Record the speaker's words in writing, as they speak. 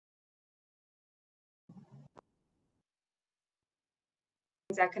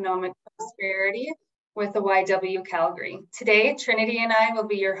economic prosperity with the YW Calgary. Today, Trinity and I will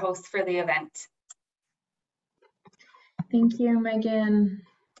be your hosts for the event. Thank you, Megan.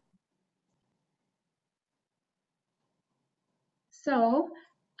 So,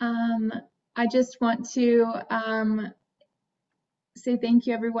 I just want to say thank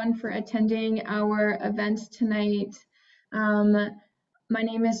you everyone for attending our event tonight. My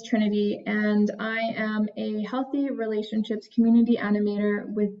name is Trinity and I am a Healthy Relationships Community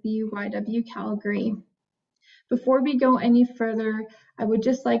Animator with the YW Calgary. Before we go any further, I would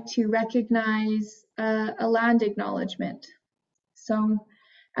just like to recognize a land acknowledgement. So,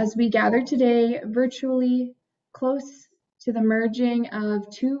 as we gather today virtually close to the merging of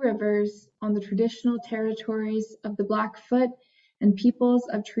two rivers on the traditional territories of the Blackfoot and peoples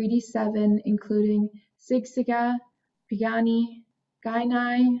of Treaty 7, including Siksika, Piikani,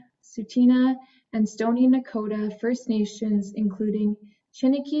 Kainai, Tsuut'ina, and Stoney Nakoda First Nations, including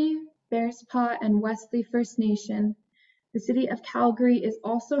Chiniki, Bearspaw, and Wesley First Nation. The city of Calgary is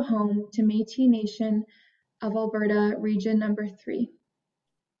also home to Métis Nation of Alberta, Region Number 3.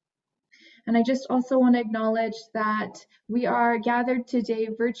 And I just also want to acknowledge that we are gathered today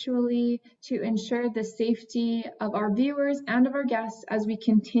virtually to ensure the safety of our viewers and of our guests as we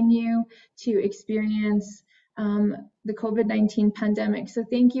continue to experience the COVID-19 pandemic. So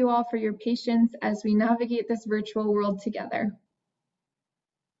thank you all for your patience as we navigate this virtual world together.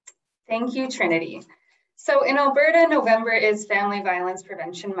 Thank you, Trinity. So in Alberta, November is Family Violence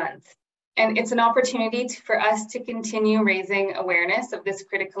Prevention Month, and it's an opportunity for us to continue raising awareness of this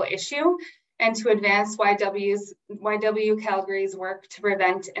critical issue and to advance YW Calgary's work to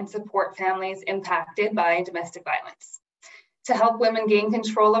prevent and support families impacted by domestic violence, to help women gain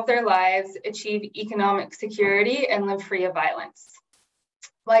control of their lives, achieve economic security, and live free of violence.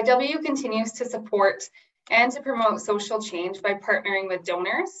 YW continues to support and to promote social change by partnering with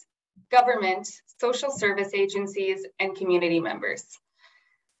donors, government, social service agencies, and community members.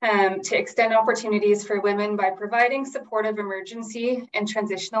 To extend opportunities for women by providing supportive emergency and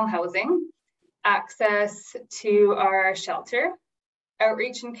transitional housing, access to our shelter,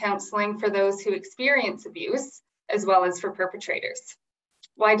 outreach and counseling for those who experience abuse, as well as for perpetrators.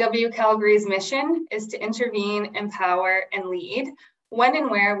 YW Calgary's mission is to intervene, empower, and lead when and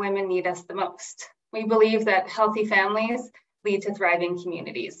where women need us the most. We believe that healthy families lead to thriving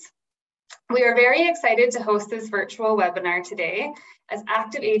communities. We are very excited to host this virtual webinar today as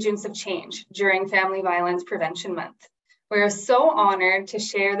active agents of change during Family Violence Prevention Month. We are so honored to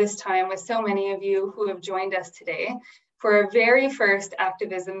share this time with so many of you who have joined us today for our very first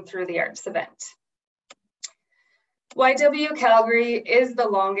Activism Through the Arts event. YW Calgary is the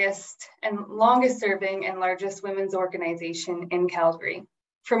longest serving and largest women's organization in Calgary.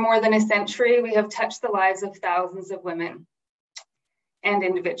 For more than a century, we have touched the lives of thousands of women and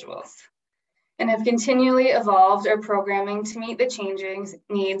individuals, and have continually evolved our programming to meet the changing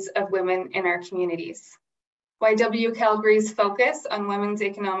needs of women in our communities. YW Calgary's focus on women's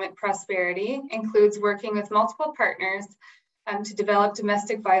economic prosperity includes working with multiple partners to develop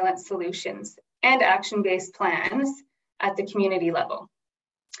domestic violence solutions and action-based plans at the community level,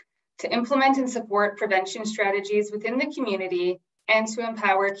 to implement and support prevention strategies within the community, and to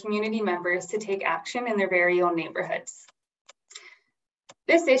empower community members to take action in their very own neighborhoods.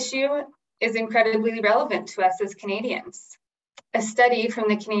 This issue is incredibly relevant to us as Canadians. A study from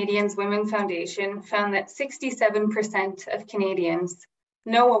the Canadians Women Foundation found that 67% of Canadians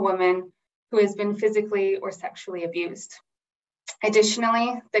know a woman who has been physically or sexually abused.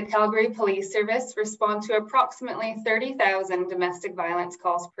 Additionally, the Calgary Police Service responds to approximately 30,000 domestic violence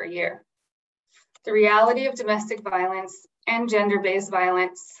calls per year. The reality of domestic violence and gender-based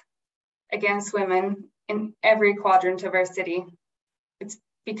violence against women in every quadrant of our city. It's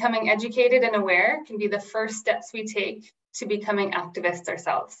becoming educated and aware can be the first steps we take to becoming activists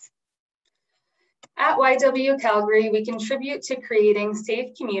ourselves. At YW Calgary, we contribute to creating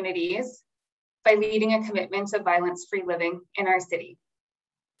safe communities by leading a commitment of violence-free living in our city.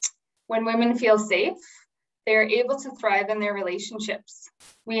 When women feel safe, they are able to thrive in their relationships.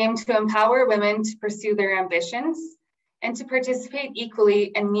 We aim to empower women to pursue their ambitions and to participate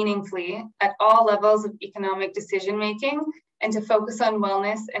equally and meaningfully at all levels of economic decision-making, and to focus on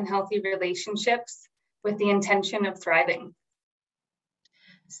wellness and healthy relationships with the intention of thriving.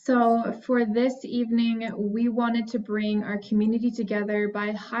 So for this evening, we wanted to bring our community together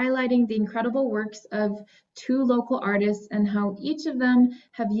by highlighting the incredible works of two local artists and how each of them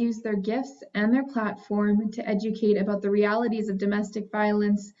have used their gifts and their platform to educate about the realities of domestic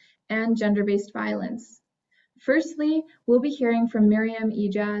violence and gender-based violence. Firstly, we'll be hearing from Miriam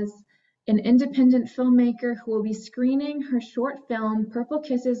Ijaz, an independent filmmaker who will be screening her short film, Purple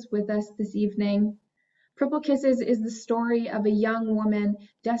Kisses, with us this evening. Purple Kisses is the story of a young woman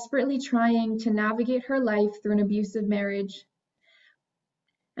desperately trying to navigate her life through an abusive marriage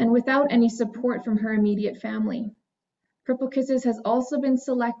and without any support from her immediate family. Purple Kisses has also been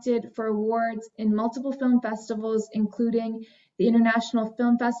selected for awards in multiple film festivals, including the International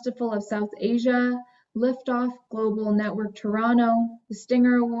Film Festival of South Asia, Liftoff Global Network Toronto, the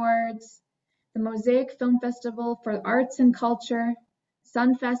Stinger Awards, the Mosaic Film Festival for Arts and Culture,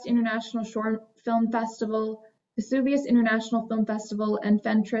 Sunfest International Short Film Festival, Vesuvius International Film Festival, and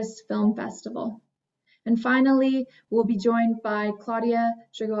Fentress Film Festival. And finally, we'll be joined by Claudia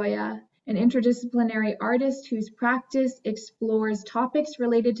Chagoya, an interdisciplinary artist whose practice explores topics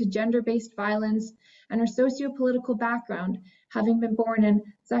related to gender-based violence and her socio-political background, having been born in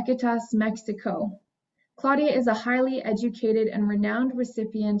Zacatecas, Mexico. Claudia is a highly educated and renowned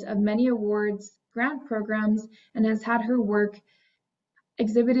recipient of many awards, grant programs, and has had her work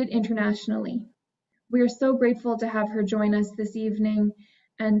exhibited internationally. We are so grateful to have her join us this evening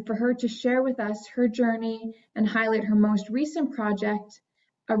and for her to share with us her journey and highlight her most recent project,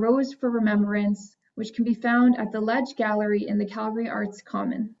 A Rose for Remembrance, which can be found at the Ledge Gallery in the Calgary Arts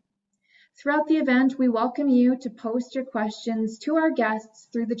Common. Throughout the event, we welcome you to post your questions to our guests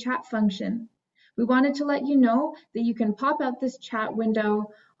through the chat function. We wanted to let you know that you can pop out this chat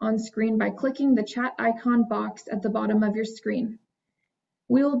window on screen by clicking the chat icon box at the bottom of your screen.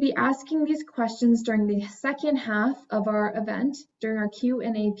 We will be asking these questions during the second half of our event during our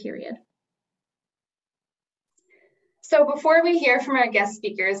Q&A period. So before we hear from our guest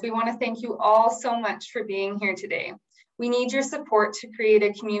speakers, we want to thank you all so much for being here today. We need your support to create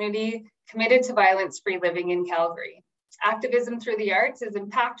a community committed to violence-free living in Calgary. Activism through the arts is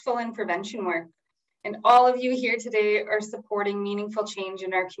impactful in prevention work, and all of you here today are supporting meaningful change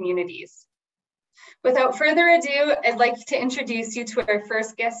in our communities. Without further ado, I'd like to introduce you to our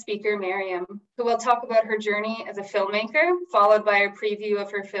first guest speaker, Miriam, who will talk about her journey as a filmmaker, followed by a preview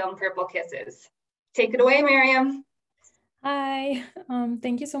of her film, Purple Kisses. Take it away, Miriam. Hi,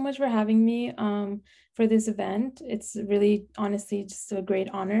 thank you so much for having me for this event. It's really, honestly, just a great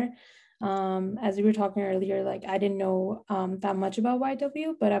honor. As we were talking earlier, like I didn't know that much about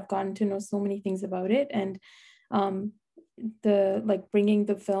YW, but I've gotten to know so many things about it, and the like bringing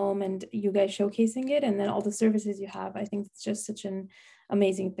the film and you guys showcasing it, and then all the services you have, I think it's just such an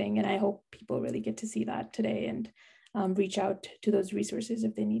amazing thing, and I hope people really get to see that today and reach out to those resources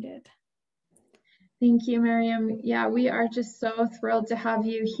if they need it. Thank you, Miriam. Yeah, we are just so thrilled to have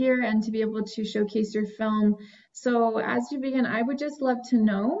you here and to be able to showcase your film. So as you begin, I would just love to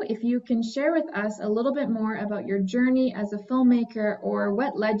know if you can share with us a little bit more about your journey as a filmmaker, or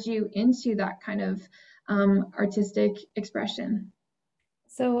what led you into that kind of artistic expression.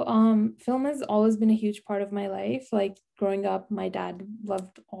 So film has always been a huge part of my life. Like growing up, my dad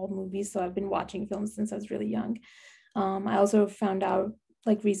loved all movies, so I've been watching films since I was really young. I also found out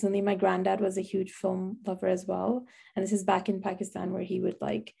like recently my granddad was a huge film lover as well, and this is back in Pakistan, where he would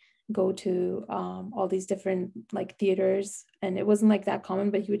like go to all these different like theaters, and it wasn't like that common,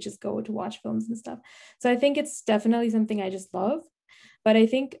 but he would just go to watch films and stuff. So I think it's definitely something I just love. But I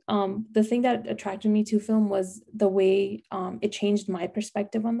think the thing that attracted me to film was the way it changed my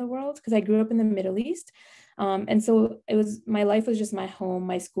perspective on the world, because I grew up in the Middle East. And so it was, my life was just my home,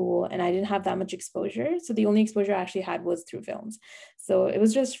 my school, and I didn't have that much exposure. So the only exposure I actually had was through films. So it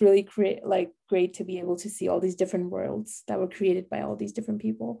was just really great to be able to see all these different worlds that were created by all these different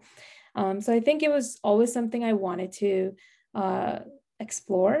people. So I think it was always something I wanted to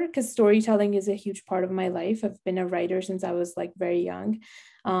explore, because storytelling is a huge part of my life. I've been a writer since I was like very young.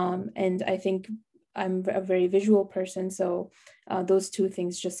 And I think I'm a very visual person. So those two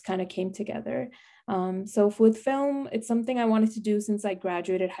things just kind of came together. So with film, it's something I wanted to do since I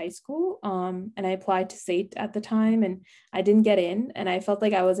graduated high school. And I applied to SAIT at the time, and I didn't get in, and I felt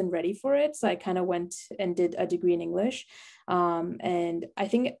like I wasn't ready for it. So I kind of went and did a degree in English. And I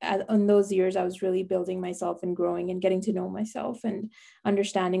think in those years, I was really building myself and growing and getting to know myself and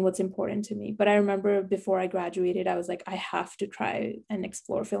understanding what's important to me. But I remember before I graduated, I was like, I have to try and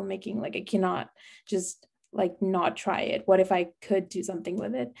explore filmmaking. Like I cannot just like not try it. What if I could do something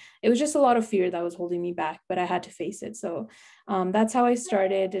with it? It was just a lot of fear that was holding me back, but I had to face it. So that's how I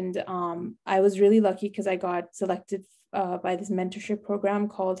started. And I was really lucky because I got selected by this mentorship program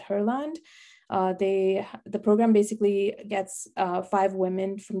called Herland. The program basically gets 5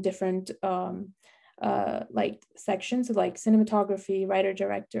 women from different like sections, so like cinematography, writer,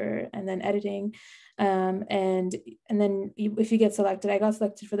 director, and then editing. And then if you get selected, I got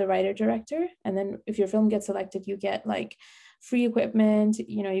selected for the writer director. And then if your film gets selected, you get like free equipment,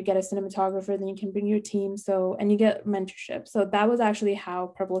 you get a cinematographer, then you can bring your team, and you get mentorship. So that was actually how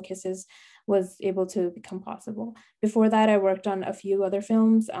Purple Kisses was able to become possible. Before that, I worked on a few other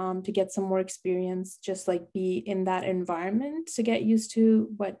films to get some more experience, just like be in that environment to get used to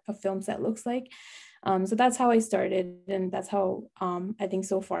what a film set looks like. So that's how I started, and that's how I think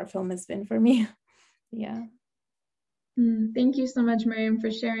so far film has been for me. Yeah. Thank you so much, Miriam,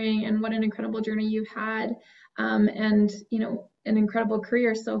 for sharing, and what an incredible journey you've had, and an incredible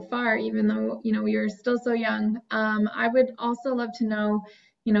career so far, even though you're still so young. I would also love to know,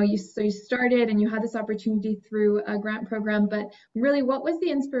 you started and you had this opportunity through a grant program, but really, what was the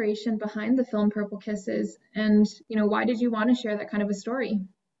inspiration behind the film Purple Kisses, and why did you want to share that kind of a story?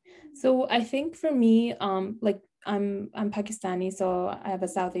 So I think for me, like I'm Pakistani, so I have a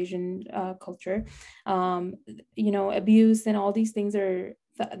South Asian culture. Abuse and all these things are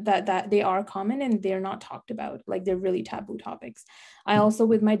that they are common, and they're not talked about. Like, they're really taboo topics. I also,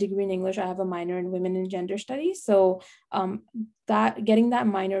 with my degree in English, I have a minor in women and gender studies. So that getting that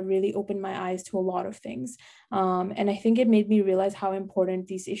minor really opened my eyes to a lot of things. And I think it made me realize how important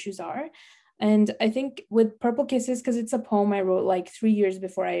these issues are. And I think with Purple Kisses, because it's a poem I wrote like 3 years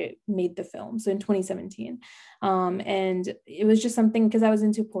before I made the film, so in 2017. And it was just something, because I was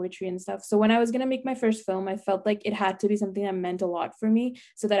into poetry and stuff. So when I was going to make my first film, I felt like it had to be something that meant a lot for me,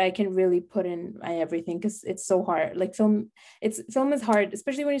 so that I can really put in my everything, because it's so hard. Like film is hard,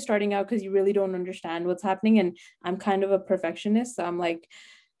 especially when you're starting out, because you really don't understand what's happening. And I'm kind of a perfectionist, so I'm like,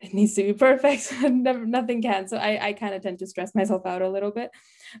 it needs to be perfect. Nothing can. So I kind of tend to stress myself out a little bit.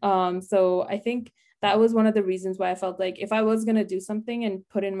 So I think that was one of the reasons why I felt like if I was going to do something and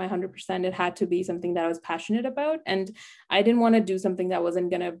put in my 100%, it had to be something that I was passionate about. And I didn't want to do something that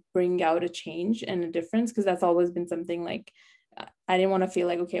wasn't going to bring out a change and a difference, because that's always been something like, I didn't want to feel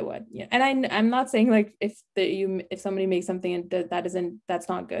like, okay, what? Yeah. And I'm not saying like if somebody makes something and that's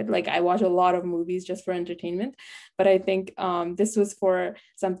not good. Like, I watch a lot of movies just for entertainment, but I think this was for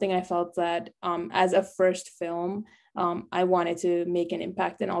something I felt that as a first film, I wanted to make an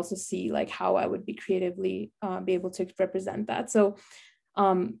impact, and also see like how I would be creatively be able to represent that. So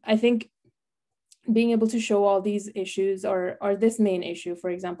I think being able to show all these issues, or this main issue, for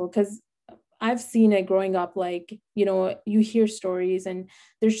example, because I've seen it growing up, like, you hear stories and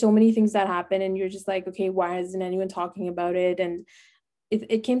there's so many things that happen, and you're just like, okay, why isn't anyone talking about it? And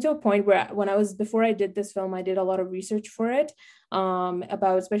it came to a point where before I did this film, I did a lot of research for it,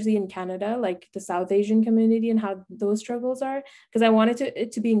 about, especially in Canada, like the South Asian community and how those struggles are, because I wanted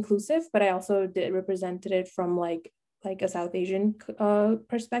it to be inclusive, but I also represented it from like a South Asian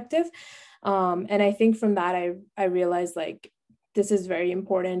perspective. And I think from that, I realized like, this is very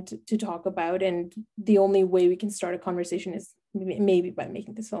important to talk about, and the only way we can start a conversation is maybe by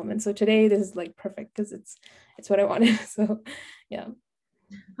making this film. And so today, this is like perfect, because it's what I wanted. So yeah.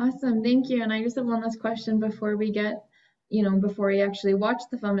 Awesome, thank you. And I just have one last question before we actually watch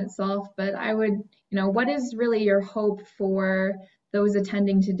the film itself. But I would, what is really your hope for those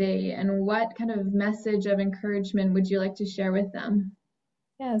attending today, and what kind of message of encouragement would you like to share with them?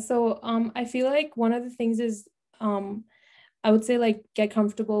 Yeah, so I feel like one of the things is, I would say, like, get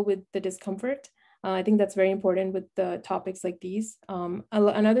comfortable with the discomfort. I think that's very important with the topics like these.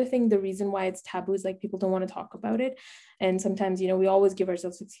 Another thing, the reason why it's taboo is like people don't want to talk about it. And sometimes, we always give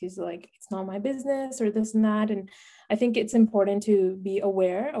ourselves excuses like, it's not my business, or this and that. And I think it's important to be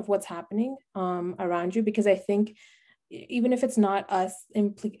aware of what's happening around you, because I think even if it's not us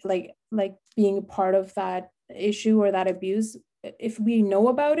like being a part of that issue or that abuse, if we know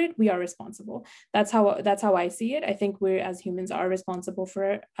about it, we are responsible. That's how I see it. I think we as humans are responsible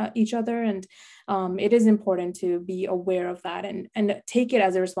for each other, and it is important to be aware of that and take it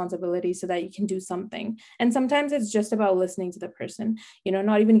as a responsibility, so that you can do something. And sometimes it's just about listening to the person,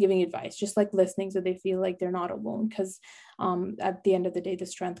 not even giving advice, just like listening, so they feel like they're not alone, because at the end of the day, the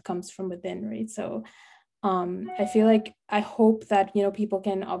strength comes from within, right? So I feel like, I hope that people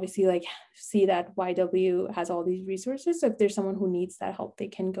can obviously like see that YW has all these resources, so if there's someone who needs that help, they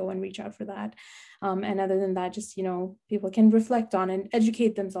can go and reach out for that. And other than that, just people can reflect on and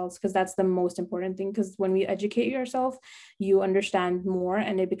educate themselves, because that's the most important thing, because when we educate yourself, you understand more,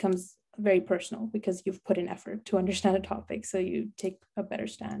 and it becomes very personal, because you've put in effort to understand a topic, so you take a better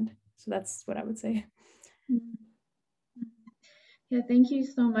stand. So that's what I would say. Yeah, thank you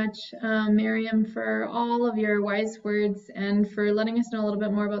so much, Miriam, for all of your wise words and for letting us know a little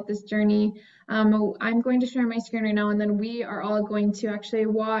bit more about this journey. I'm going to share my screen right now, and then we are all going to actually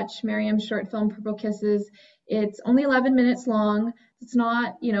watch Miriam's short film, Purple Kisses. It's only 11 minutes long. It's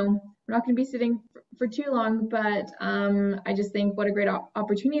not, we're not going to be sitting for too long, but I just think what a great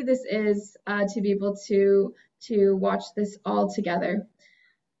opportunity this is to be able to to watch this all together.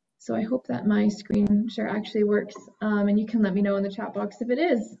 So I hope that my screen share actually works, and you can let me know in the chat box if it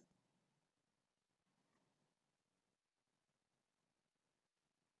is.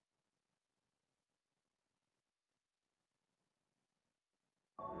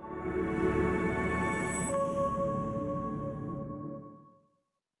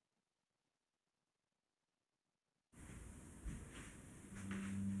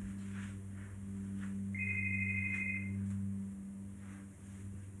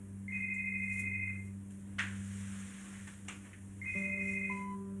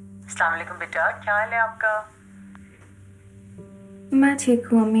 अस्सलाम वालेकुम बेटा, क्या हाल है आपका? मैं ठीक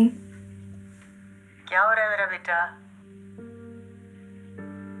हूँ अम्मी। क्या हो रहा है मेरा बेटा?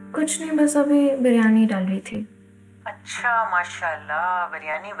 कुछ नहीं, बस अभी बिरयानी डाल रही थी। अच्छा, माशाल्लाह,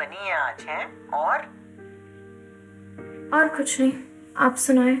 बिरयानी बनी है आज, हैं? और कुछ नहीं, आप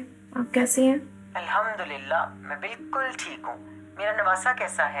सुनाएं, आप कैसी हैं? अल्हम्दुलिल्लाह, मैं बिल्कुल ठीक हूँ। मेरा नवासा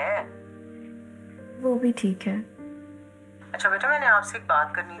कैसा है? वो भी ठीक है। अच्छा बेटा, मैंने आपसे एक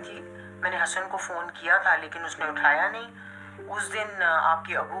बात करनी थी। मैंने हसन को फ़ोन किया था लेकिन उसने उठाया नहीं। उस दिन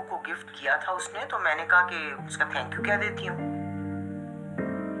आपके अबू को गिफ्ट किया था उसने, तो मैंने कहा कि उसका थैंक यू क्या देती हूँ।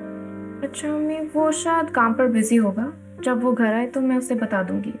 अच्छा अम्मी, वो शायद काम पर बिजी होगा। जब वो घर आए तो मैं उसे बता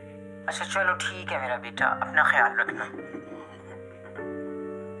दूंगी। अच्छा चलो ठीक है मेरा बेटा, अपना ख्याल रखना।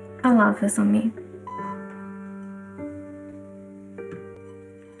 अल्लाह हाफ़िज़ अम्मी।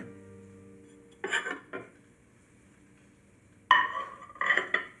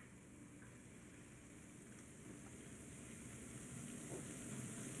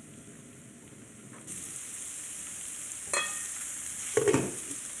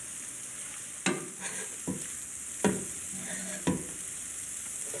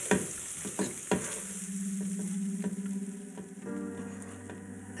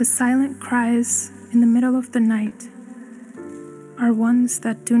 The silent cries in the middle of the night are ones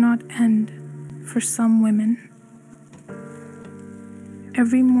that do not end for some women.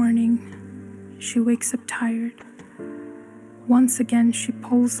 Every morning, she wakes up tired. Once again, she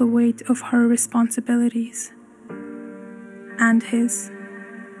pulls the weight of her responsibilities and his.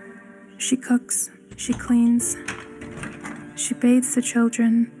 She cooks, she cleans, she bathes the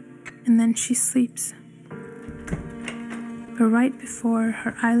children, and then she sleeps. But right before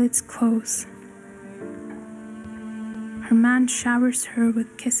her eyelids close, her man showers her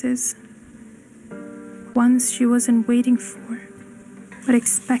with kisses, ones she wasn't waiting for, but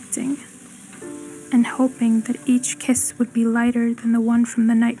expecting, and hoping that each kiss would be lighter than the one from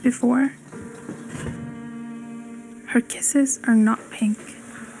the night before. Her kisses are not pink.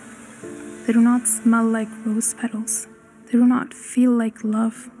 They do not smell like rose petals. They do not feel like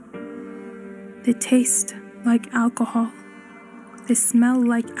love. They taste like alcohol. They smell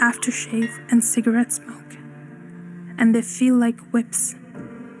like aftershave and cigarette smoke. And they feel like whips.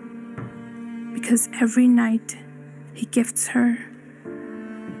 Because every night he gifts her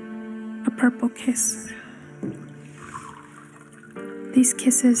a purple kiss. These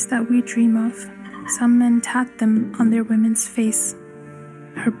kisses that we dream of, some men tat them on their women's face,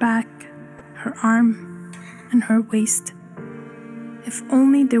 her back, her arm, and her waist. If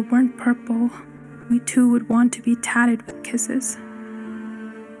only they weren't purple, we too would want to be tatted with kisses.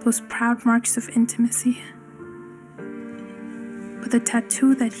 Those proud marks of intimacy. But the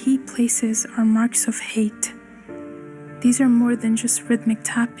tattoo that he places are marks of hate. These are more than just rhythmic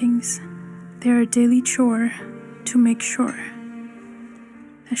tappings. They are a daily chore to make sure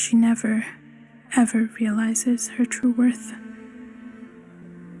that she never, ever realizes her true worth.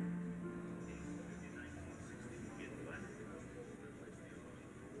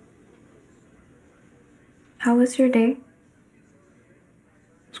 How was your day?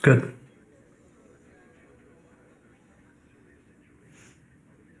 It's good.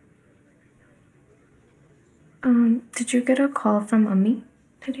 Did you get a call from Ummi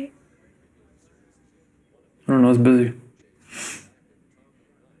today? I don't know, I was busy.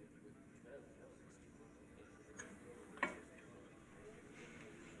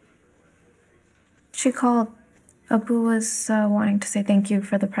 She called. Abu was wanting to say thank you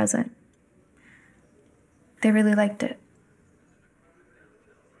for the present. They really liked it.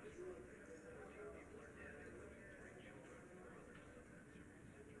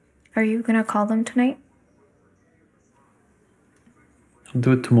 Are you gonna call them tonight? I'll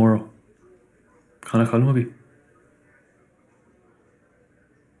do it tomorrow. खाना खा लूँ अभी.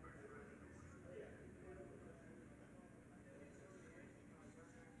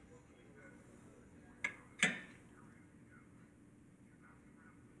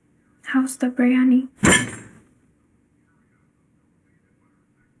 How's the biryani?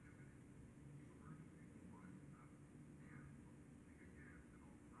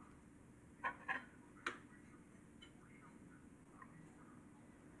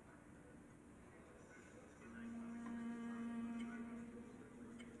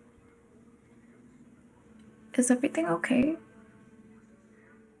 Is everything okay?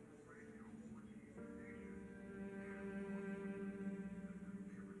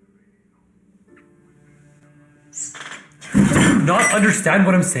 Not understand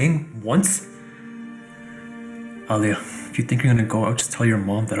what I'm saying once? Alia, if you think you're gonna go out, just tell your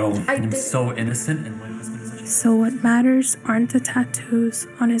mom that, I'm so innocent and my husband is such a... So what matters aren't the tattoos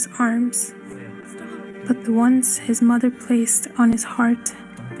on his arms, but the ones his mother placed on his heart,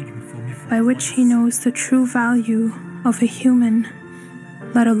 by which he knows the true value of a human,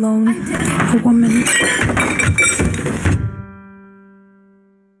 let alone a woman.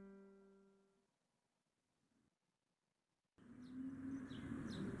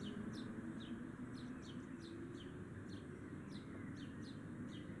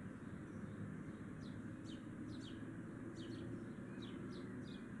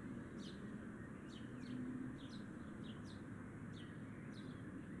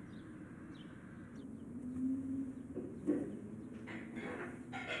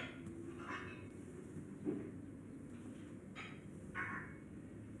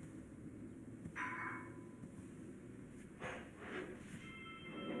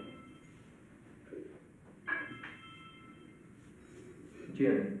 Ji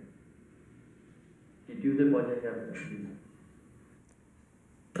aunty Tuesday पहुंच जाएंगे आप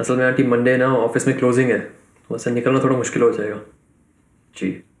असल में aunty Monday ना office में closing है वहाँ से निकलना थोड़ा मुश्किल हो जाएगा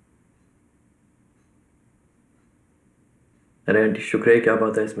जी अरे आंटी शुक्र है क्या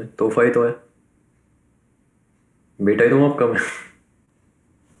बात है इसमें तोहफा ही तो है बेटा ही तो आपका मैं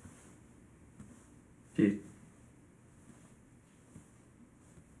जी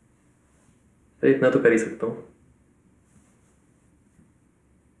अरे इतना तो कर ही सकता हूँ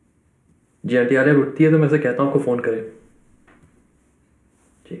जी आंटी आलिया उठती है तो मैं से कहता हूँ आपको फ़ोन करें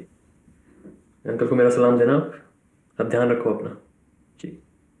जी अंकल को मेरा सलाम देना आप अब ध्यान रखो अपना जी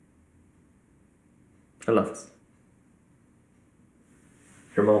अल्लाह हाफ़िज़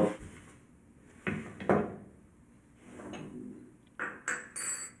Your mom.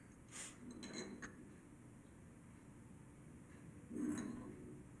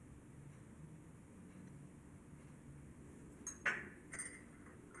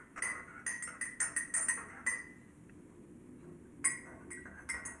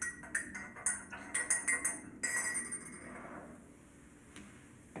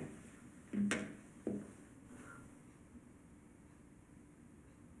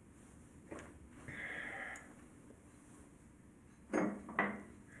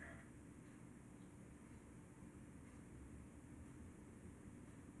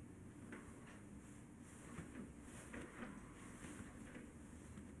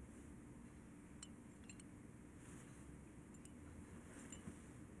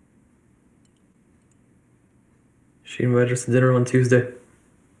 She invited us to dinner on Tuesday.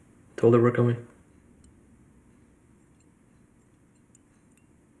 Told her we're coming.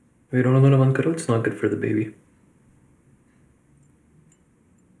 We don't know when it's not good for the baby.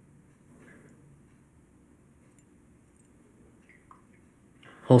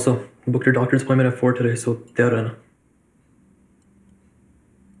 Also, booked your doctor's appointment at 4 today, so there Anna.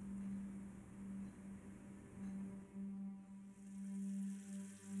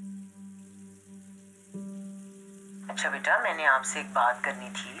 अच्छा बेटा मैंने आपसे एक बात करनी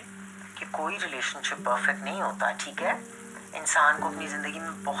थी कि कोई रिलेशनशिप परफेक्ट नहीं होता ठीक है इंसान को अपनी ज़िंदगी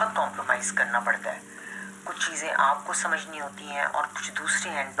में बहुत कॉम्प्रोमाइज़ करना पड़ता है कुछ चीज़ें आपको समझनी होती हैं और कुछ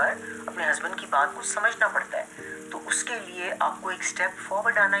दूसरे एंड पर अपने हस्बैंड की बात को समझना पड़ता है तो उसके लिए आपको एक स्टेप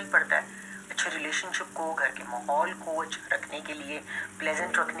फॉरवर्ड आना ही पड़ता है अच्छे रिलेशनशिप को घर के माहौल को अच्छा रखने के लिए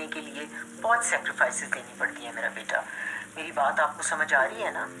प्लेजेंट रखने के लिए बहुत सेक्रीफाइसेस देनी पड़ती है मेरा बेटा मेरी बात आपको समझ आ रही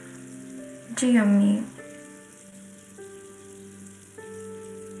है ना जी अम्मी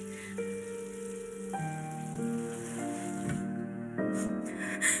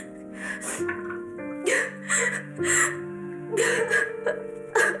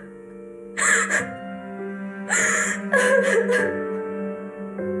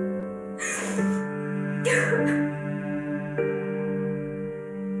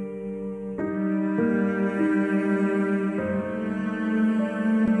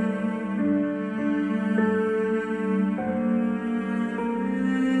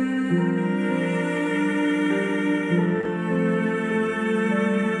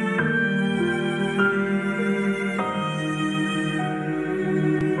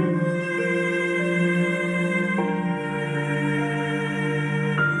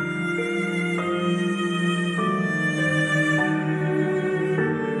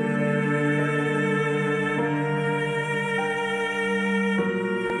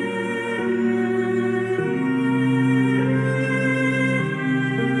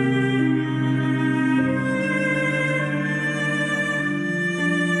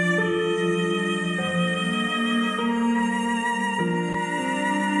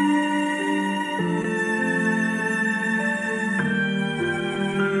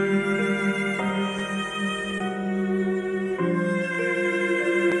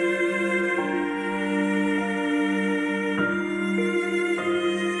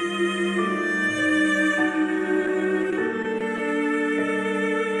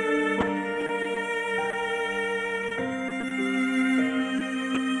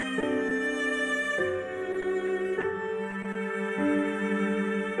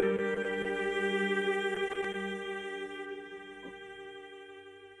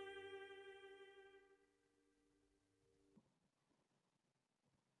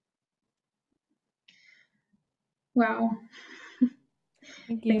Wow.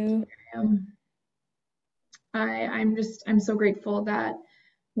 Thank you. I'm so grateful that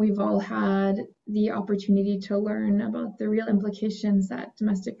we've all had the opportunity to learn about the real implications that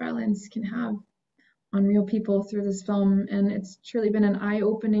domestic violence can have on real people through this film, and it's truly been an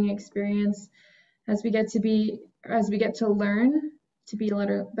eye-opening experience as we get to learn to be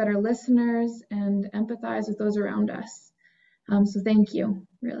better listeners and empathize with those around us. So thank you,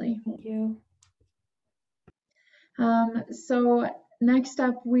 really. Thank you. So next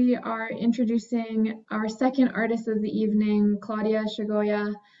up, we are introducing our second artist of the evening, Claudia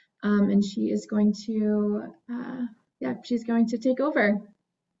Shagoya, and she is going to, she's going to take over.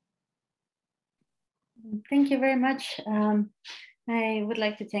 Thank you very much. I would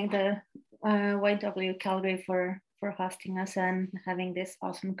like to thank the YW Calgary for hosting us and having these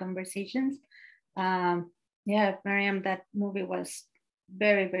awesome conversations. Yeah, Mariam, that movie was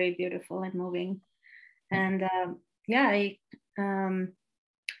very, very beautiful and moving. And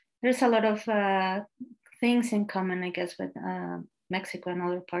there's a lot of things in common, I guess, with Mexico and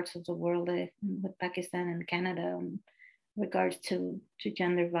other parts of the world, with Pakistan and Canada in regards to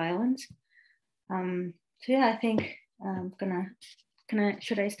gender violence. So yeah, I think I'm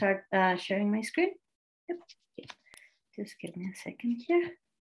should I start sharing my screen? Yep. Just give me a second here.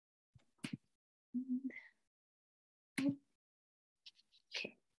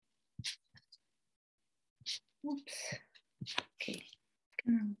 Okay. Oops. Okay.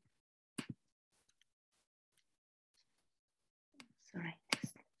 Sorry,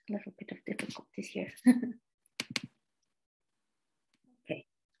 just a little bit of difficulties here. Okay.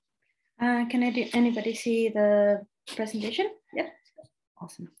 Can anybody see the presentation? Yep.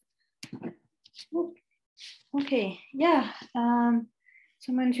 Awesome. Okay. Yeah. So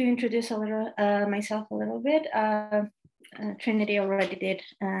I'm going to introduce a little myself a little bit. Trinity already did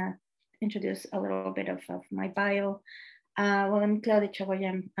introduce a little bit of my bio. Well, I'm Claudia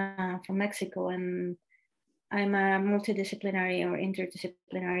Chagoya. I'm from Mexico, and I'm a multidisciplinary or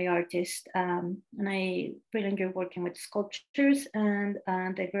interdisciplinary artist, and I really enjoy working with sculptures and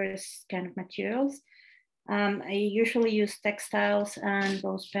diverse kind of materials. I usually use textiles and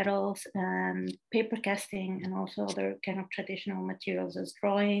rose petals and paper casting, and also other kind of traditional materials as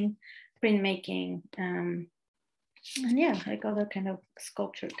drawing, printmaking, and yeah, like other kind of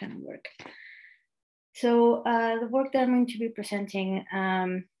sculpture kind of work. So the work that I'm going to be presenting,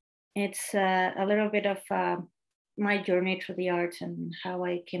 it's a little bit of my journey through the arts and how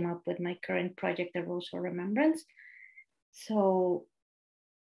I came up with my current project, the Rose for Remembrance. So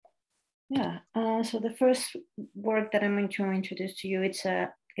yeah, so the first work that I'm going to introduce to you,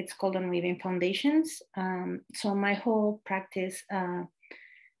 it's called Unweaving Foundations. So my whole practice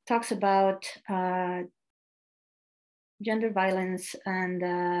talks about gender violence and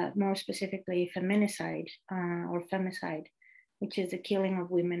more specifically feminicide or femicide, which is the killing of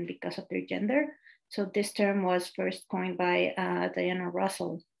women because of their gender. So this term was first coined by Diana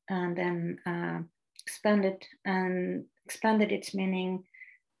Russell, and then expanded its meaning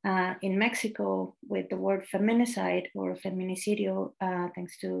in Mexico with the word feminicide or feminicidio,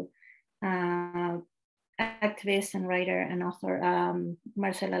 thanks to activist and writer and author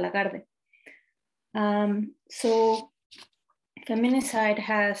Marcela Lagarde. So feminicide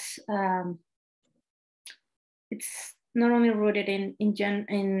has, it's not only rooted in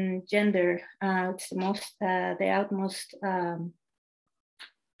gender, it's the outmost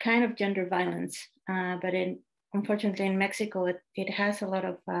kind of gender violence, but unfortunately in Mexico, it has a lot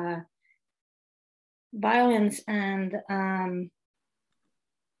of violence and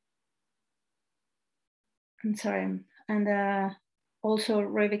also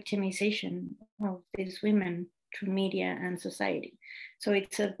re-victimization of these women through media and society. So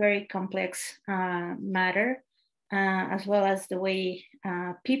it's a very complex matter, as well as the way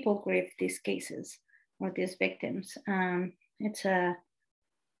people grieve these cases or these victims. It's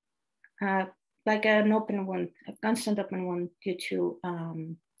like an open wound, a constant open wound due to,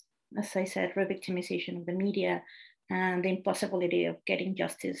 as I said, re-victimization of the media and the impossibility of getting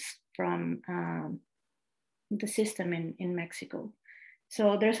justice from the system in Mexico.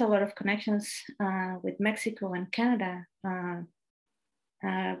 So there's a lot of connections with Mexico and Canada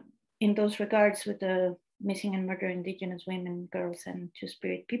in those regards with the missing and murdered Indigenous women, girls, and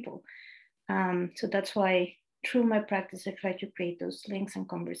Two-Spirit people. So that's why through my practice, I try to create those links and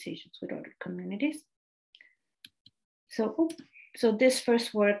conversations with other communities. So this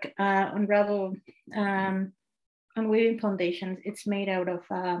first work, Unravel Unweaving Foundations, it's made out of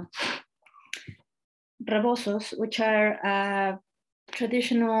rebosos, which are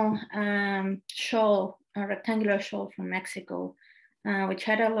traditional shawl, a rectangular shawl from Mexico, which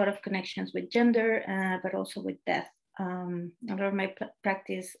had a lot of connections with gender, but also with death. A lot of my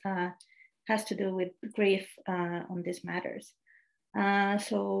practice has to do with grief on these matters.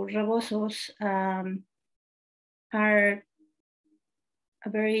 So rebosos are a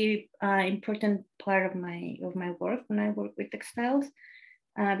very important part of my work when I work with textiles,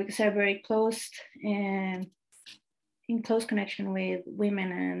 because they're very close and in close connection with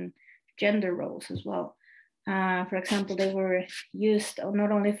women and gender roles as well. For example, they were used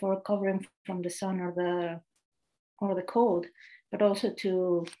not only for covering from the sun or the cold, but also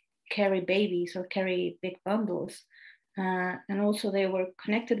to carry babies or carry big bundles. And also they were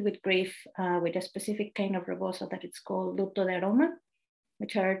connected with grief with a specific kind of rebozo that it's called luto de aroma,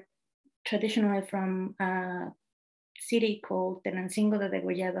 which are traditionally from a city called Tenancingo de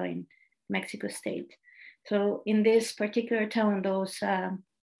Degollado in Mexico State. So in this particular town, those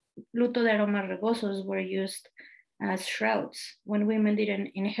luto de aroma rebozos were used as shrouds. When women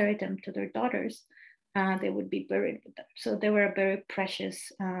didn't inherit them to their daughters, they would be buried with them. So they were a very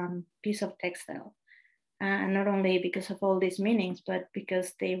precious piece of textile. And not only because of all these meanings, but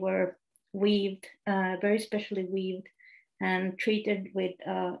because they were weaved, very specially weaved and treated with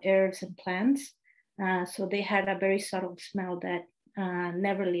herbs and plants. So they had a very subtle smell that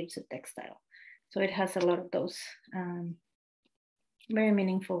never leaves a textile. So it has a lot of those very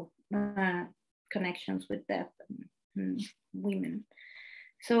meaningful connections with death and women.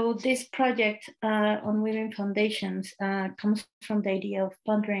 So this project on Women Foundations comes from the idea of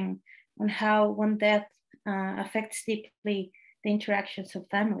pondering on how one death affects deeply the interactions of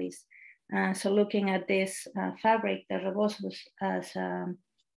families. So looking at this fabric, the rebozos, as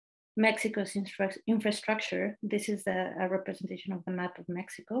Mexico's infrastructure, this is a representation of the map of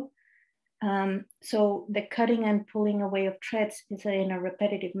Mexico. So the cutting and pulling away of threads is in a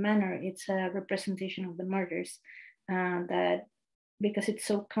repetitive manner. It's a representation of the murders that, because it's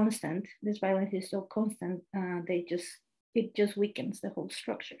so constant, this violence is so constant, it just weakens the whole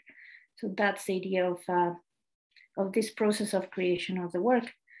structure. So that's the idea of this process of creation of the work.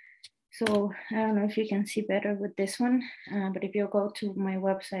 So I don't know if you can see better with this one, but if you go to my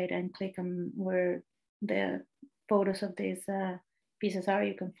website and click on where the photos of these pieces are,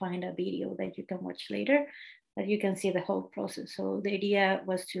 you can find a video that you can watch later, that you can see the whole process. So the idea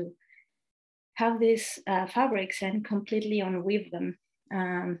was to have these fabrics and completely unweave them,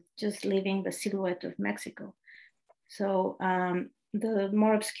 just leaving the silhouette of Mexico. So the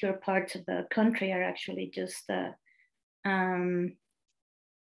more obscure parts of the country are actually just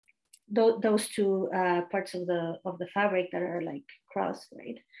those two parts of the fabric that are like crossed,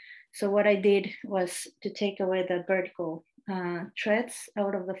 right? So what I did was to take away the vertical threads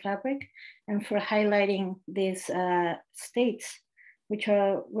out of the fabric, and for highlighting these states, which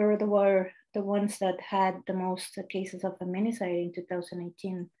were the ones that had the most cases of feminicide in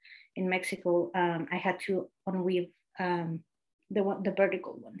 2018 in Mexico, I had to unweave the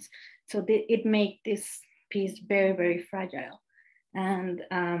vertical ones. So it made this piece very, very fragile. And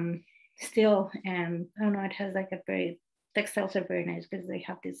still, I don't know, it has like a very, textiles are very nice because they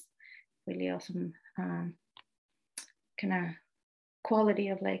have this really awesome kind of quality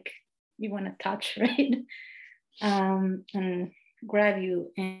of like, you want to touch, right? And grab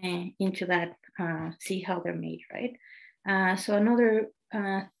you into that, see how they're made, right? So another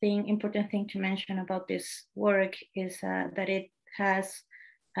important thing to mention about this work is that it has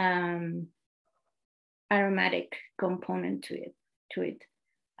aromatic component to it.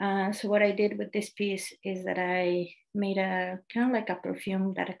 So what I did with this piece is that I made a kind of like a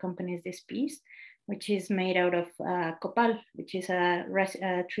perfume that accompanies this piece, which is made out of copal, which is a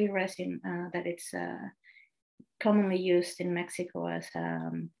tree resin that it's commonly used in Mexico as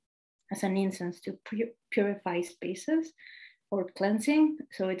an incense to purify spaces or cleansing.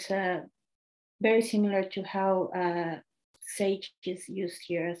 So it's very similar to how sage is used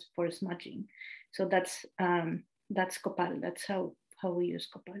here as for smudging. So that's copal. That's how we use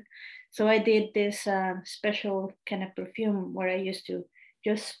copal. So I did this special kind of perfume where I used to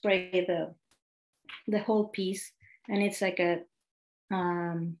just spray the whole piece, and it's like a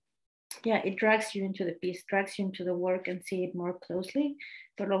it drags you into the piece, drags you into the work and see it more closely,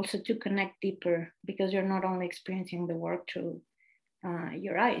 but also to connect deeper, because you're not only experiencing the work through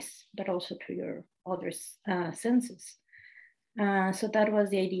your eyes, but also through your other senses. So that was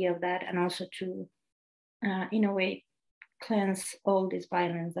the idea of that, and also to, in a way, cleanse all this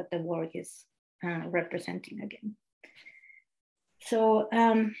violence that the work is representing again. So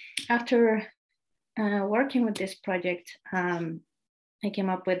after working with this project, I came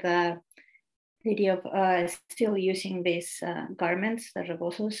up with the idea of still using these garments, the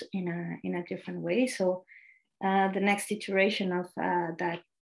rebozos, in a different way. So the next iteration of that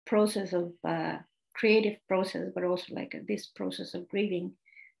process of creative process, but also like this process of grieving,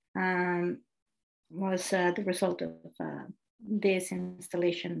 was the result of this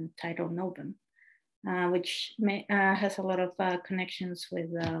installation titled Novum, which has a lot of connections with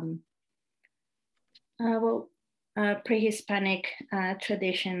pre-Hispanic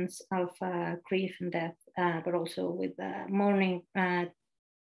traditions of grief and death, but also with mourning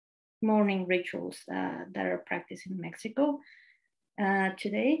rituals that are practiced in Mexico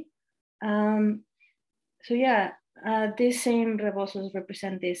today. So yeah, these same rebosos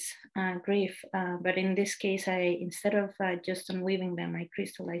represent this grief, but in this case, instead of just unweaving them, I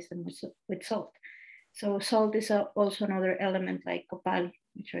crystallize them with salt. So salt is also another element like copal,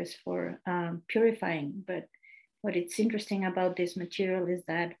 which is for purifying. But what it's interesting about this material is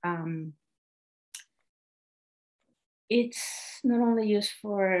that it's not only used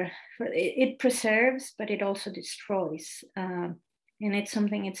for it preserves, but it also destroys. And it's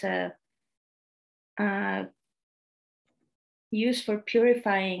something, it's a used for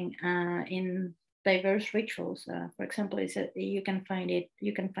purifying in diverse rituals. For example, you can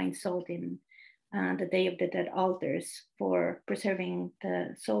find salt in the Day of the Dead altars for preserving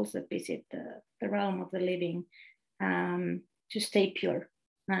the souls that visit the realm of the living to stay pure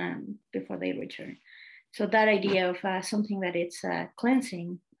before they return. So that idea of something that it's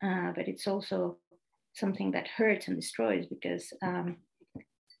cleansing, but it's also something that hurts and destroys, because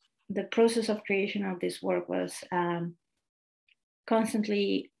the process of creation of this work was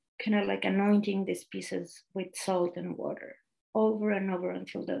constantly kind of like anointing these pieces with salt and water over and over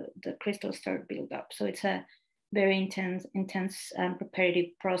until the crystals start build up. So it's a very intense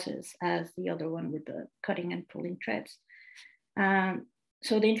preparative process as the other one with the cutting and pulling threads.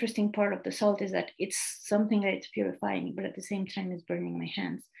 So the interesting part of the salt is that it's something that it's purifying, but at the same time it's burning my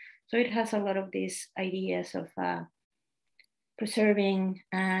hands. So it has a lot of these ideas of preserving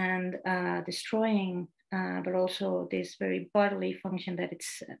and destroying, but also this very bodily function that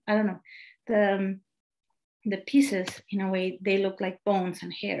it's, I don't know, the pieces in a way, they look like bones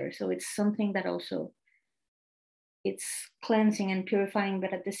and hair. So it's something that also it's cleansing and purifying,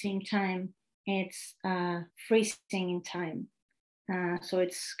 but at the same time, it's freezing in time. So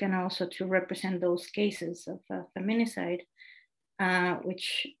it's going also to represent those cases of feminicide,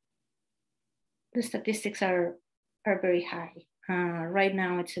 which the statistics are very high. Right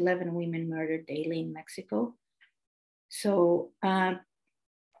now, it's 11 women murdered daily in Mexico. So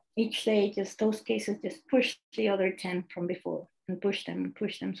each day, just those cases just push the other 10 from before and push them and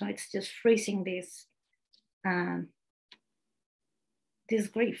push them. So it's just freezing this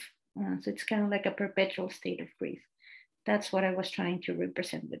grief. So it's kind of like a perpetual state of grief. That's what I was trying to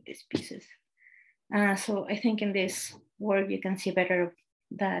represent with these pieces. So I think in this work, you can see better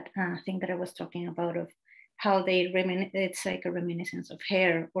that thing that I was talking about of how it's like a reminiscence of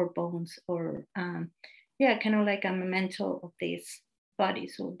hair or bones or yeah, kind of like a memento of these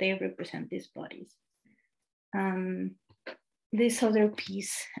bodies. So they represent these bodies. This other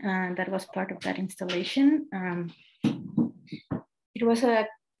piece that was part of that installation, it was a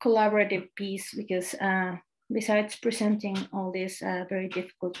collaborative piece because besides presenting all these very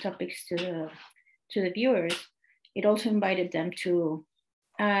difficult topics to the viewers, it also invited them to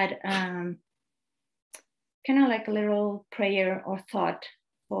add kind of like a little prayer or thought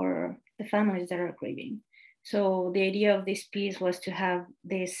for the families that are grieving. So the idea of this piece was to have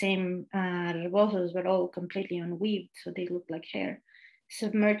the same rebosos, but all completely unweaved, so they look like hair,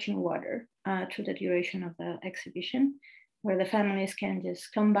 submerged in water through the duration of the exhibition, where the families can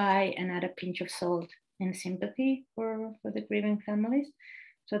just come by and add a pinch of salt in sympathy for the grieving families.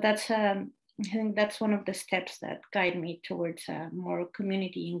 So that's I think that's one of the steps that guide me towards a more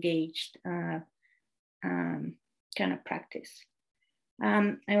community engaged kind of practice.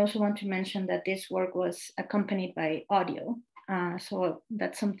 I also want to mention that this work was accompanied by audio. So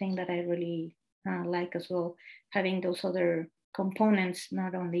that's something that I really like as well, having those other components,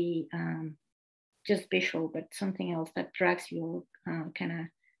 not only just visual, but something else that drags you kind of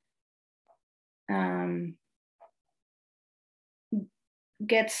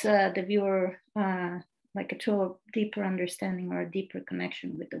gets the viewer like to a deeper understanding or a deeper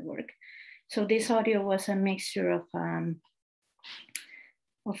connection with the work. So this audio was a mixture of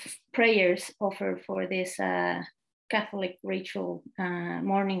prayers offered for this Catholic ritual,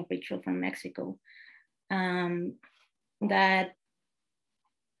 morning ritual from Mexico, that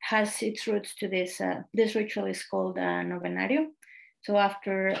has its roots to this. This ritual is called novenario. So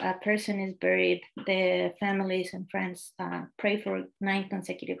after a person is buried, the families and friends pray for 9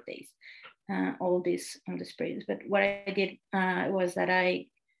 consecutive days, all these prayers. But what I did was that I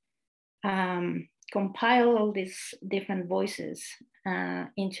compile all these different voices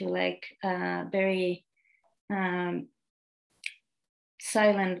into like very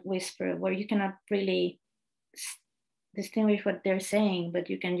silent whisper where you cannot really distinguish what they're saying, but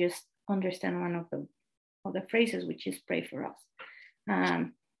you can just understand one of the phrases, which is "pray for us."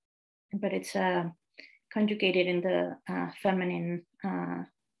 But it's conjugated in the feminine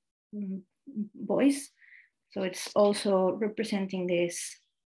voice, so it's also representing this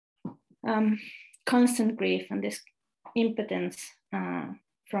constant grief and this impotence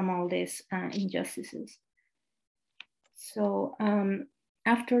from all these injustices. So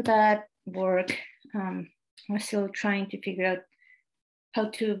after that work, I was still trying to figure out how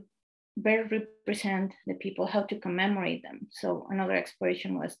to better represent the people, how to commemorate them. So another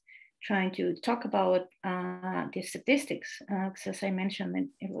exploration was trying to talk about the statistics, because as I mentioned,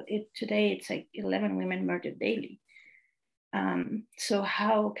 today it's like 11 women murdered daily. So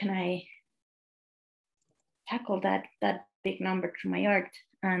how can I tackle that big number through my art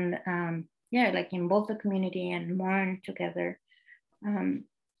and like involve the community and mourn together.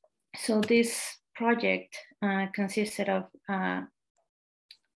 So this project consisted of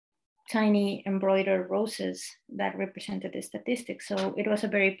tiny embroidered roses that represented the statistics. So it was a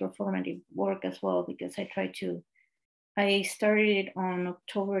very performative work as well, because I started it on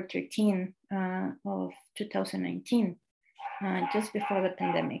October 13 of 2019, just before the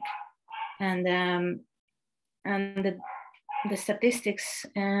pandemic. And the statistics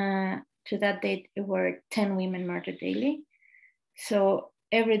to that date were 10 women murdered daily. So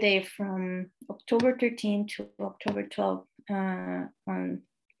every day from October 13 to October 12,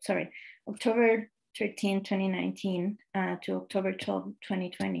 October 13, 2019 to October 12,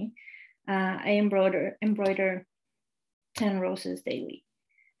 2020, I embroider 10 roses daily.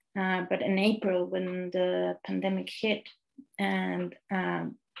 But in April, when the pandemic hit and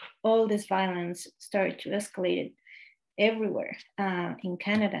all this violence started to escalate everywhere, in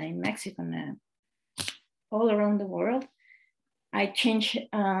Canada, in Mexico, all around the world, I changed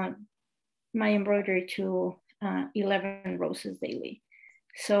my embroidery to 11 roses daily.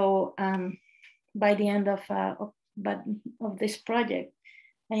 So by the end of this project,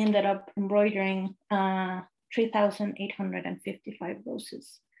 I ended up embroidering 3,855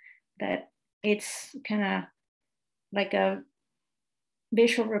 roses. That it's kind of like a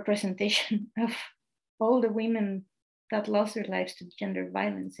visual representation of all the women that lost their lives to gender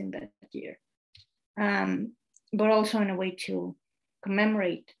violence in that year, but also in a way to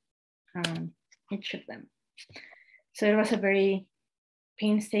commemorate each of them. So it was a very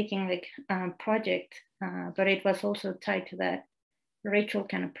painstaking project, but it was also tied to that ritual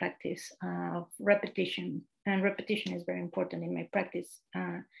kind of practice of repetition. And repetition is very important in my practice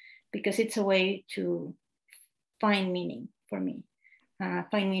because it's a way to find meaning for me,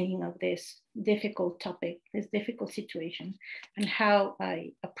 find meaning of this difficult topic, this difficult situation, and how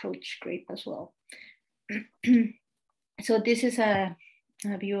I approach grief as well. So this is a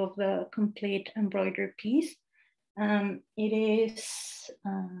view of the complete embroidered piece. It is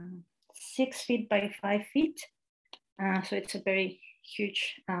 6 feet by 5 feet. So it's a very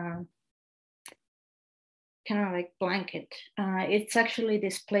huge kind of like blanket. It's actually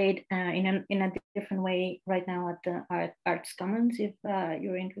displayed in a different way right now at the Arts Commons. If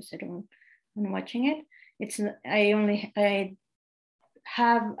you're interested in watching it, I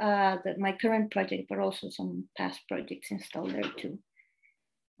have my current project, but also some past projects installed there too.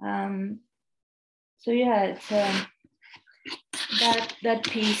 So yeah, it's that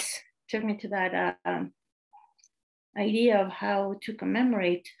piece took me to that idea of how to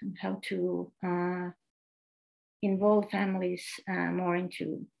commemorate and how to involve families more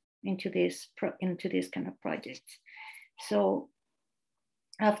into this kind of projects. So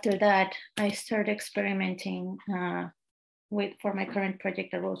after that, I started experimenting for my current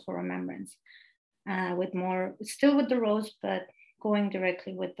project, A Rose for Remembrance, still with the rose, but going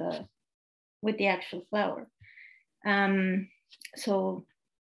directly with the actual flower. So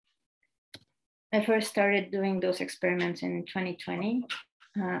I first started doing those experiments in 2020.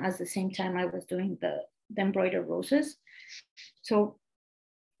 At the same time, I was doing the embroidered roses. So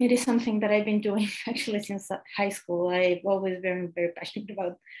it is something that I've been doing actually since high school. I've always been very passionate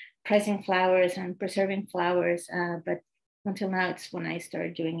about pricing flowers and preserving flowers, but until now, it's when I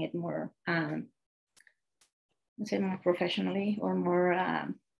started doing it more, let's say more professionally or more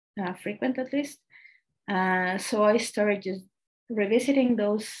frequent at least. So I started just revisiting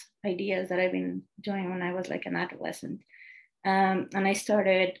those ideas that I've been doing when I was like an adolescent. And I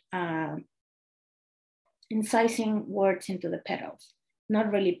started incising words into the petals,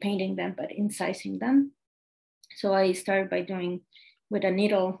 not really painting them, but incising them. So I started by doing with a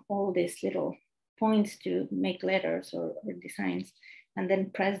needle all these little points to make letters or designs, and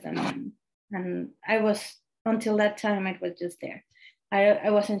then press them. And I was, until that time, it was just there.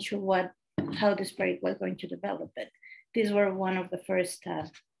 I wasn't sure how this project was going to develop, but these were one of the first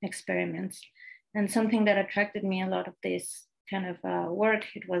experiments. And something that attracted me a lot of this kind of work,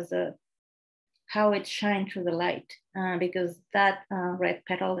 it was how it shined through the light, because that red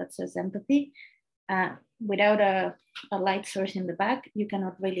petal that says empathy, without a light source in the back, you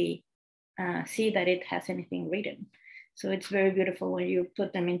cannot really see that it has anything written. So it's very beautiful when you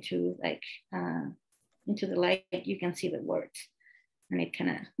put them into the light, you can see the words, and it kind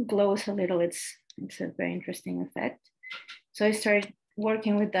of glows a little. It's a very interesting effect. So I started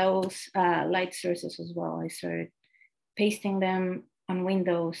working with those light sources as well. I started pasting them on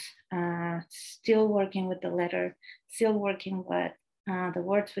windows, still working with the letter, still working what the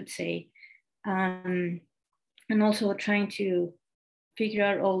words would say, and also trying to figure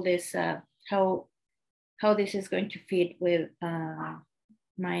out all this, how this is going to fit with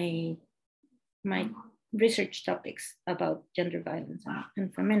my research topics about gender violence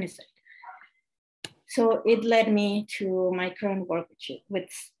and feminicide. So it led me to my current work,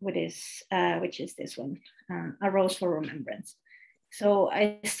 which is this one, A Rose for Remembrance. So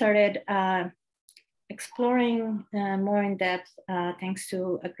I started exploring more in depth, thanks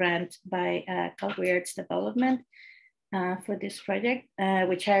to a grant by Calgary Arts Development for this project,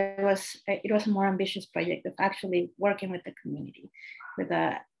 which it was a more ambitious project of actually working with the community, with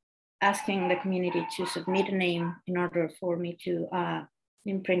asking the community to submit a name in order for me to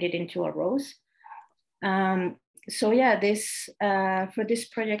imprint it into a rose. So yeah, for this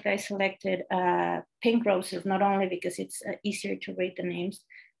project, I selected pink roses, not only because it's easier to read the names,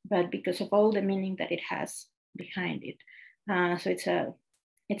 but because of all the meaning that it has behind it. So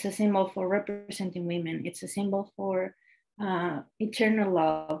it's a symbol for representing women. It's a symbol for eternal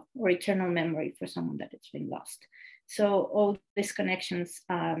love or eternal memory for someone that it's been lost. So all these connections,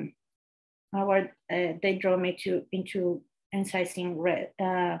 they draw me into incising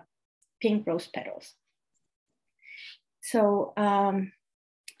pink rose petals. So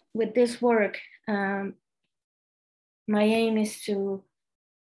with this work, my aim is to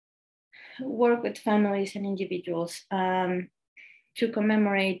work with families and individuals to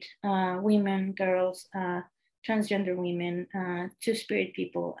commemorate women, girls, transgender women, two-spirit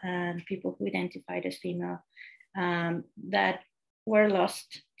people, and people who identified as female that were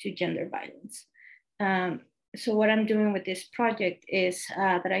lost to gender violence. So what I'm doing with this project is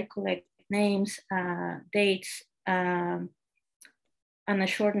that I collect names, dates, and a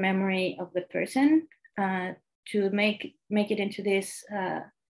short memory of the person to make it into this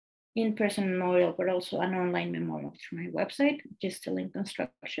in-person memorial, but also an online memorial through my website, which is still in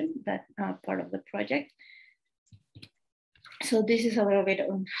construction, that part of the project. So this is a little bit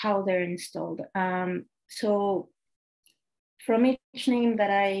on how they're installed. So from each name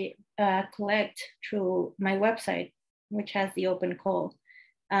that I collect through my website, which has the open call,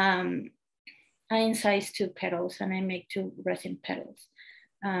 I incise 2 petals and I make 2 resin petals.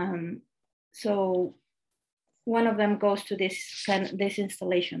 So one of them goes to this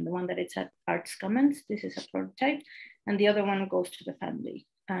installation, the one that it's at Arts Commons. This is a prototype, and the other one goes to the family.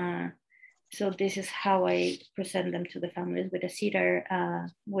 So this is how I present them to the families, with a cedar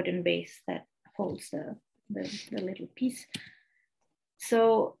wooden base that holds the little piece.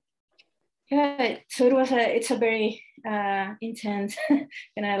 So yeah, so it's a very intense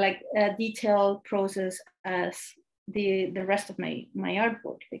and detailed process as the rest of my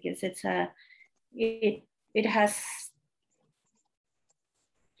artwork, because it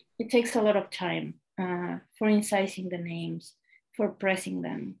takes a lot of time for incising the names, for pressing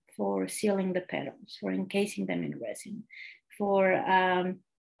them, for sealing the petals, for encasing them in resin, for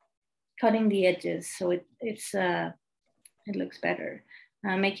cutting the edges so it looks better,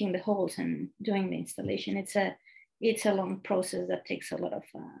 making the holes and doing the installation. It's a long process that takes a lot of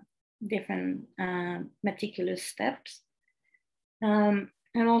different meticulous steps.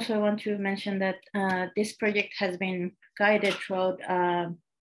 And also I want to mention that this project has been guided throughout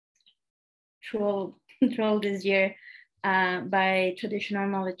this year by traditional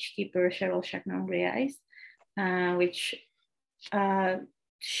knowledge keeper Cheryl Chagnon-Riais, which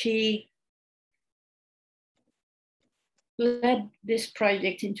she led this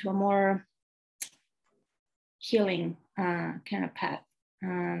project into a more healing kind of path.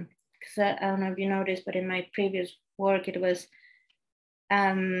 Because I don't know if you noticed, but in my previous work, it was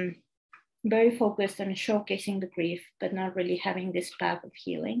very focused on showcasing the grief, but not really having this path of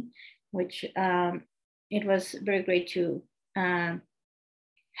healing, which it was very great to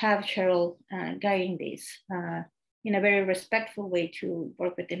have Cheryl guiding this in a very respectful way to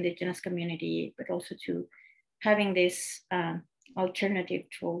work with Indigenous community, but also to having this alternative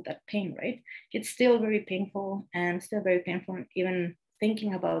to all that pain, right? It's still very painful, and still very painful even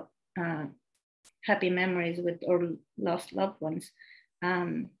thinking about happy memories with or lost loved ones.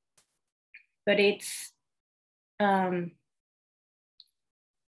 But it's a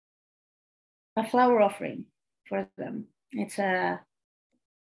flower offering for them. It's a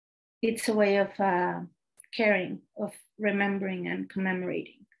way of caring, of remembering and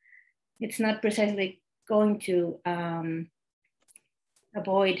commemorating. It's not precisely going to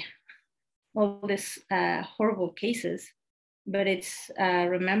avoid all these horrible cases, but it's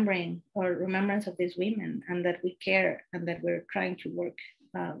remembrance of these women, and that we care, and that we're trying to work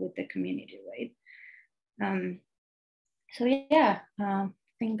with the community, right? So yeah, I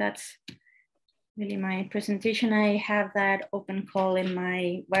think that's really my presentation. I have that open call in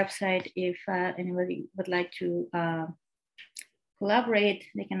my website. If anybody would like to collaborate,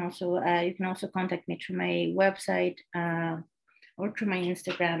 they can also you can also contact me through my website or through my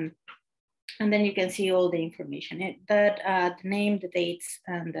Instagram, and then you can see all the information. The name, the dates,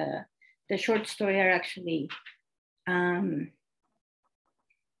 and the short story are actually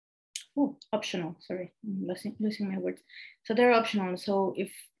optional. Sorry, I'm losing my words. So they're optional. So if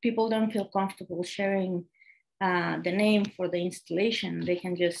people don't feel comfortable sharing the name for the installation, they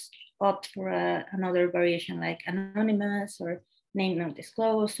can just opt for another variation like anonymous or name not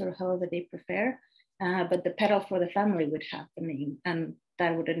disclosed, or however they prefer. But the petal for the family would have the name, and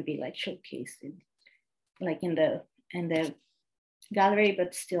that wouldn't be like showcased in the gallery,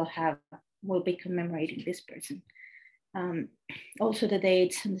 but still will be commemorating this person. Also the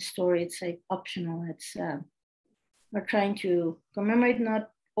dates and the story, it's like optional. It's we're trying to commemorate, not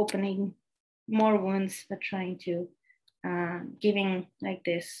opening more wounds, but trying to giving like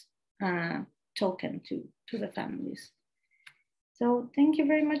this token to the families. So thank you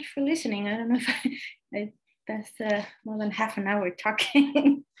very much for listening. I don't know if that's more than half an hour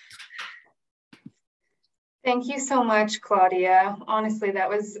talking. Thank you so much, Claudia. Honestly, that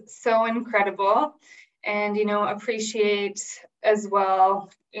was so incredible. And, appreciate as well,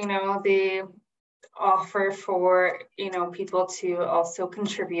 the offer for, people to also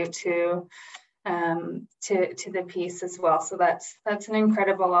contribute to the piece as well. So that's an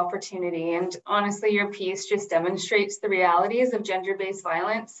incredible opportunity. And honestly, your piece just demonstrates the realities of gender-based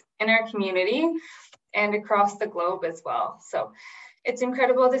violence in our community and across the globe as well. So it's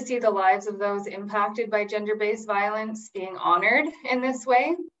incredible to see the lives of those impacted by gender-based violence being honored in this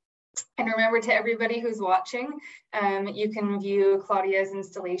way. And remember, to everybody who's watching, you can view Claudia's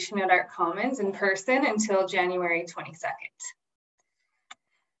installation at Art Commons in person until January 22nd.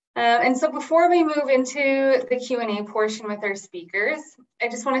 And so before we move into the Q&A portion with our speakers, I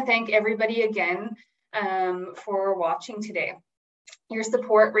just want to thank everybody again for watching today. Your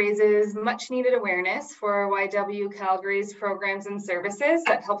support raises much needed awareness for YW Calgary's programs and services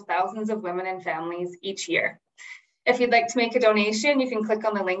that help thousands of women and families each year. If you'd like to make a donation, you can click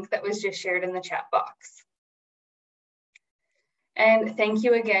on the link that was just shared in the chat box. And thank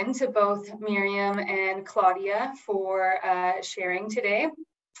you again to both Miriam and Claudia for sharing today.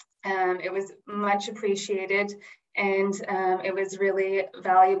 It was much appreciated, and it was really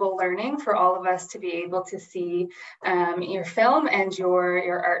valuable learning for all of us to be able to see your film and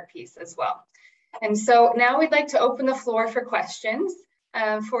your art piece as well. And so now we'd like to open the floor for questions.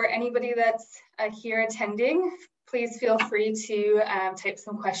 For anybody that's here attending, please feel free to type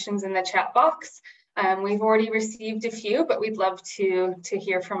some questions in the chat box. We've already received a few, but we'd love to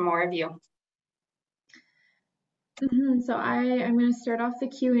hear from more of you. So I'm going to start off the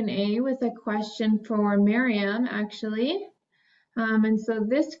Q&A with a question for Miriam, actually. And so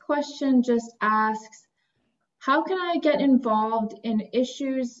this question just asks, how can I get involved in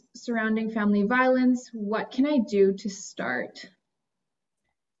issues surrounding family violence? What can I do to start?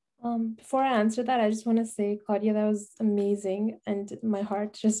 Before I answer that, I just want to say, Claudia, that was amazing, and my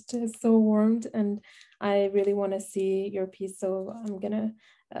heart just is so warmed, and I really want to see your piece, so I'm gonna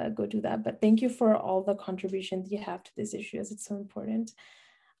go do that. But thank you for all the contributions you have to this issue, as it's so important.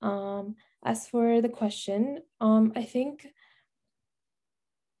 As for the question, I think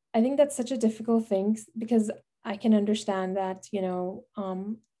that's such a difficult thing, because I can understand that,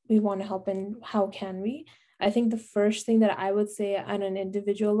 we want to help, and how can we? I think the first thing that I would say on an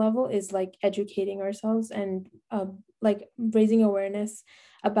individual level is like educating ourselves and like raising awareness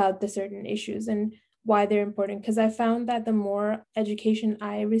about the certain issues and why they're important. Because I found that the more education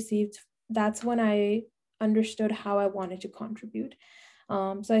I received, that's when I understood how I wanted to contribute.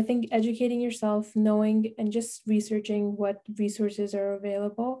 So I think educating yourself, knowing and just researching what resources are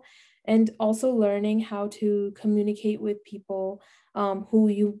available and also learning how to communicate with people who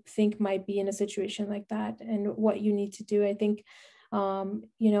you think might be in a situation like that, and what you need to do. I think,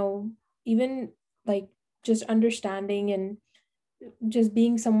 even like just understanding and just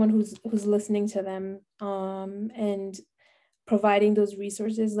being someone who's listening to them, and providing those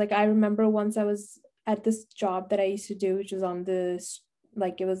resources. Like I remember once I was at this job that I used to do, which was on this,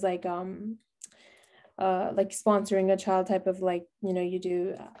 like it was like sponsoring a child type of, like, you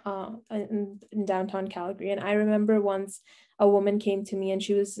do in downtown Calgary. And I remember once a woman came to me, and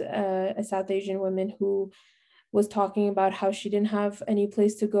she was a South Asian woman who was talking about how she didn't have any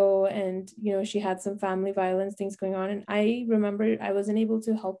place to go, and she had some family violence things going on. And I remember I wasn't able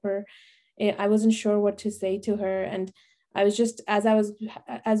to help her. I wasn't sure what to say to her, and I was just, as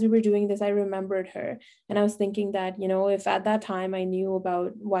we were doing this, I remembered her, and I was thinking that, if at that time I knew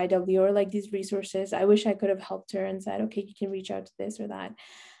about YW or like these resources, I wish I could have helped her and said, okay, you can reach out to this or that,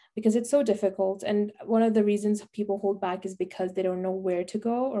 because it's so difficult. And one of the reasons people hold back is because they don't know where to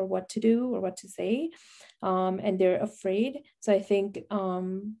go or what to do or what to say, and they're afraid. So I think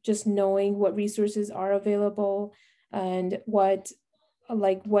just knowing what resources are available, and what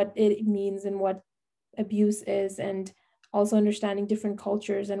it means, and what abuse is, and also understanding different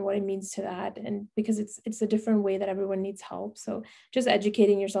cultures and what it means to that, and because it's a different way that everyone needs help. So just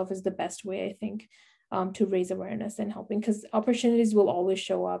educating yourself is the best way, I think, to raise awareness and helping, because opportunities will always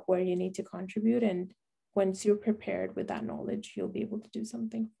show up where you need to contribute, and once you're prepared with that knowledge, you'll be able to do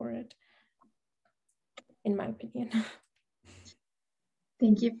something for it, in my opinion.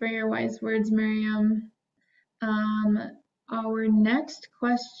 Thank you for your wise words, Miriam. Our next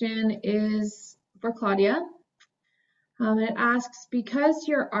question is for Claudia. It asks, because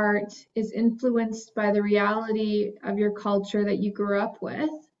your art is influenced by the reality of your culture that you grew up with,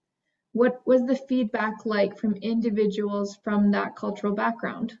 what was the feedback like from individuals from that cultural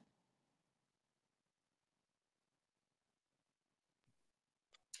background?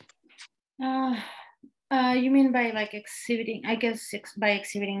 You mean by like exhibiting, I guess by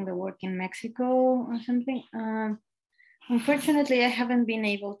exhibiting the work in Mexico or something? Unfortunately, I haven't been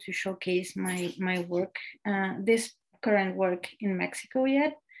able to showcase my work, this current work in Mexico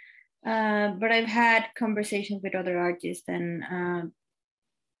yet, but I've had conversations with other artists, and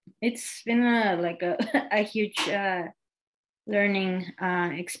it's been a huge learning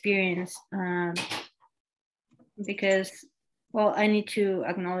experience, because, well, I need to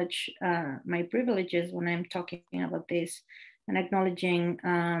acknowledge my privileges when I'm talking about this, and acknowledging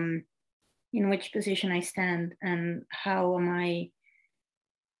in which position I stand, and how am I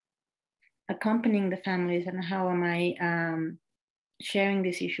accompanying the families, and how am I sharing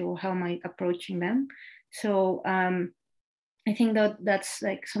this issue, how am I approaching them. So I think that's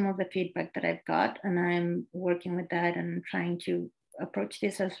like some of the feedback that I've got, and I'm working with that and trying to approach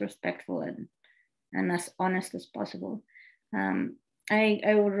this as respectful and as honest as possible. I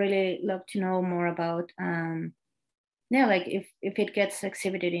would really love to know more about like if it gets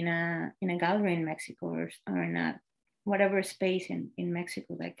exhibited in a gallery in Mexico, or in a whatever space in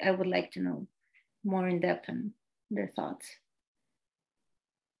Mexico. Like I would like to know more in depth and their thoughts.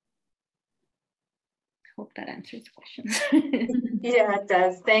 Hope that answers the questions. Yeah, it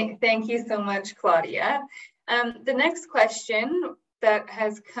does. Thank you so much, Claudia. The next question that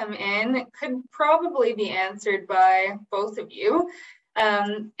has come in could probably be answered by both of you.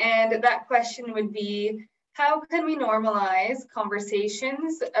 And that question would be, how can we normalize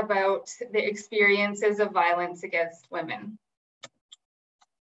conversations about the experiences of violence against women?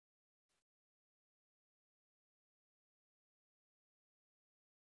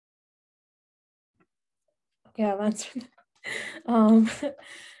 Okay, I'll answer that.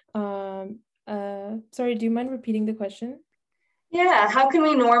 Sorry, do you mind repeating the question? Yeah, how can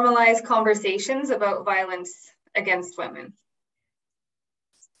we normalize conversations about violence against women?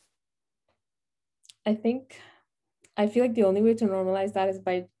 I feel like the only way to normalize that is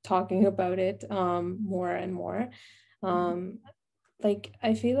by talking about it more and more. Like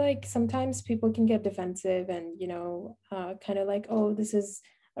I feel like sometimes people can get defensive and kind of like, oh, this is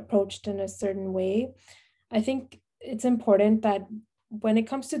approached in a certain way. I think it's important that when it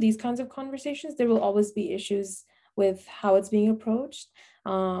comes to these kinds of conversations, there will always be issues with how it's being approached,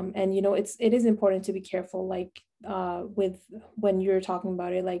 and it is important to be careful, like with when you're talking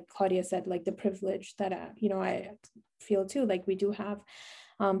about it, like Claudia said, like the privilege that I feel too, like we do have,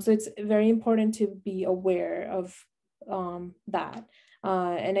 so it's very important to be aware of that,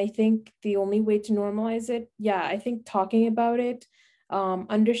 and I think the only way to normalize it, I think talking about it,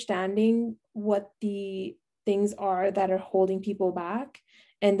 understanding what the things are that are holding people back,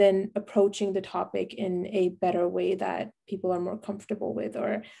 and then approaching the topic in a better way that people are more comfortable with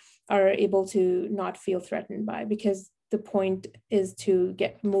or are able to not feel threatened by, because the point is to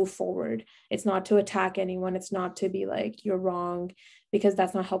move forward. It's not to attack anyone. It's not to be like, you're wrong, because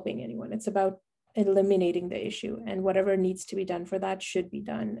that's not helping anyone. It's about eliminating the issue, and whatever needs to be done for that should be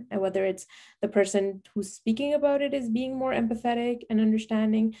done. And whether it's the person who's speaking about it is being more empathetic and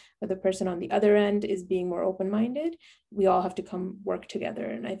understanding, or the person on the other end is being more open-minded, we all have to come work together.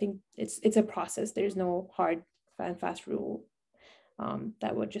 And I think it's a process. There's no hard and fast rule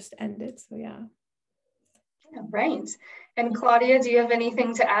that would just end it. So yeah. Right. And Claudia, do you have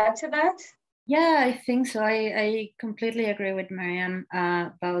anything to add to that? Yeah, I think so. I completely agree with Mariam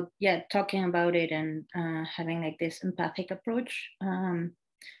about talking about it and having like this empathic approach, and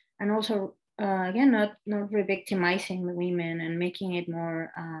also again not re-victimizing the women and making it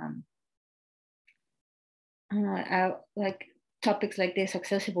more like topics like this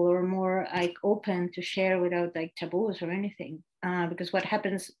accessible or more like open to share without like taboos or anything. Because what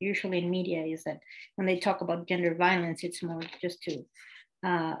happens usually in media is that when they talk about gender violence, it's more just to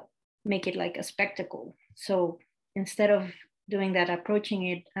make it like a spectacle. So instead of doing that, approaching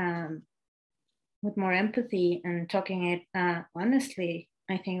it with more empathy and talking it honestly,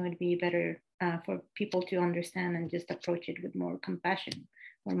 I think it would be better for people to understand and just approach it with more compassion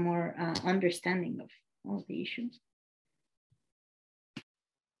or more understanding of all the issues.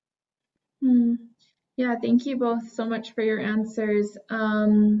 Yeah, thank you both so much for your answers.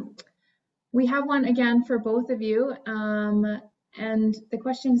 We have one again for both of you. And the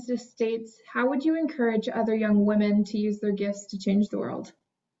question just states, how would you encourage other young women to use their gifts to change the world?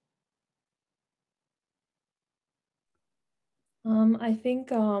 I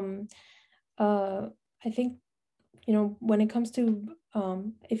think, you know, when it comes to,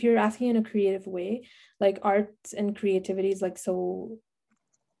 if you're asking in a creative way, like arts and creativity is like so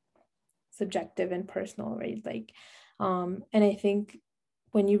subjective and personal, right? Like, and I think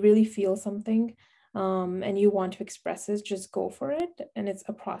when you really feel something and you want to express it, just go for it. And it's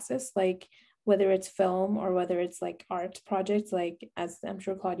a process, like whether it's film or whether it's like art projects, like as I'm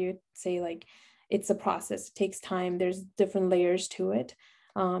sure Claudia would say, like it's a process, it takes time, there's different layers to it.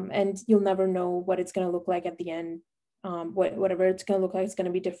 And you'll never know what it's going to look like at the end. Whatever it's going to look like, it's going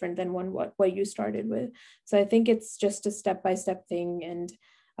to be different than what you started with. So I think it's just a step-by-step thing, and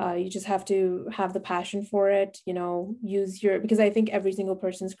you just have to have the passion for it, you know, because I think every single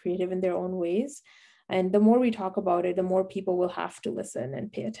person is creative in their own ways. And the more we talk about it, the more people will have to listen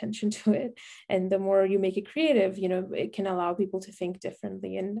and pay attention to it. And the more you make it creative, you know, it can allow people to think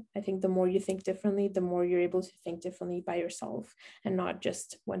differently. And I think the more you think differently, the more you're able to think differently by yourself and not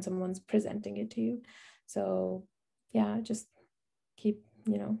just when someone's presenting it to you. So yeah, just keep,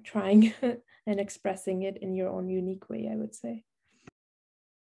 you know, trying and expressing it in your own unique way, I would say.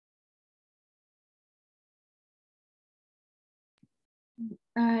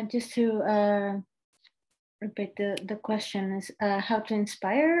 Just to repeat the question is how to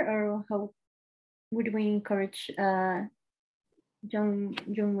inspire, or how would we encourage young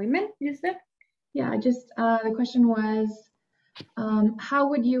women, is that? Yeah, just the question was, how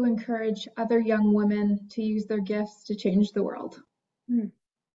would you encourage other young women to use their gifts to change the world?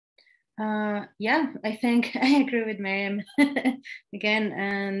 Yeah, I think I agree with Mariam again,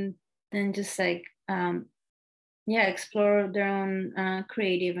 and then just like explore their own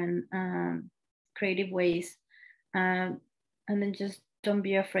creative ways, and then just don't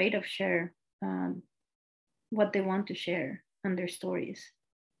be afraid of share what they want to share and their stories.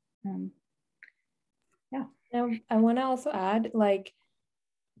 Yeah. Now, I want to also add, like,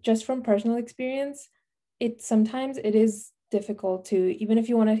 just from personal experience, sometimes it is difficult to, even if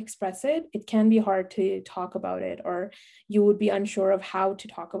you want to express it, it can be hard to talk about it, or you would be unsure of how to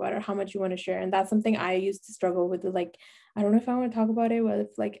talk about it, or how much you want to share. And that's something I used to struggle with, like, I don't know if I want to talk about it,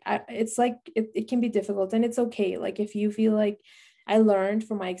 but it can be difficult, and it's okay. Like, if you feel like, I learned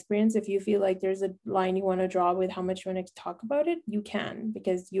from my experience, if you feel like there's a line you want to draw with how much you want to talk about it, you can,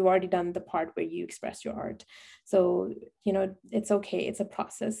 because you've already done the part where you express your art. So, you know, it's okay. It's a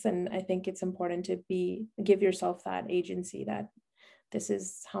process. And I think it's important to give yourself that agency, that this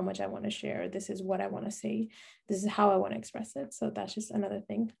is how much I want to share. This is what I want to say. This is how I want to express it. So that's just another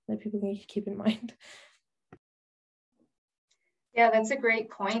thing that people need to keep in mind. Yeah, that's a great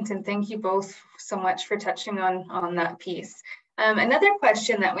point. And thank you both so much for touching on that piece. Another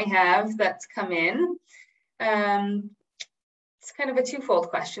question that we have that's come in, it's kind of a twofold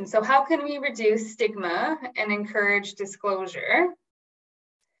question. So how can we reduce stigma and encourage disclosure?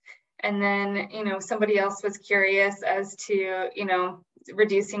 And then, you know, somebody else was curious as to, you know,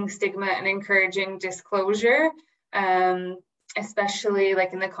 reducing stigma and encouraging disclosure. especially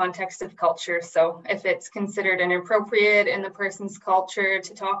like in the context of culture. So if it's considered inappropriate in the person's culture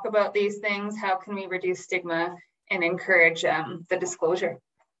to talk about these things, how can we reduce stigma and encourage the disclosure?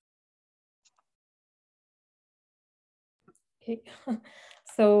 Okay.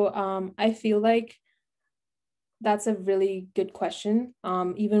 So I feel like that's a really good question.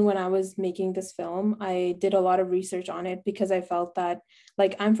 Even when I was making this film, I did a lot of research on it because I felt that,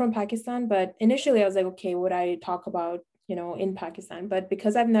 like, I'm from Pakistan, but initially I was like, okay, would I talk about, in Pakistan? But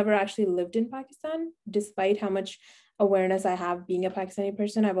because I've never actually lived in Pakistan, despite how much awareness I have being a Pakistani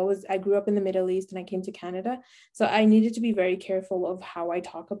person, I grew up in the Middle East and I came to Canada. So I needed to be very careful of how I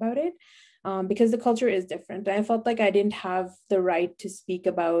talk about it. Because the culture is different. I felt like I didn't have the right to speak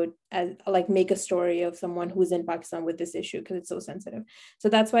about, make a story of someone who's in Pakistan with this issue because it's so sensitive. So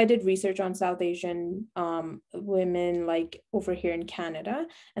that's why I did research on South Asian women, like over here in Canada,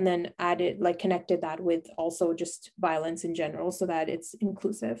 and then connected that with also just violence in general so that it's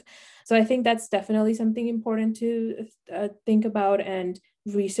inclusive. So I think that's definitely something important to think about and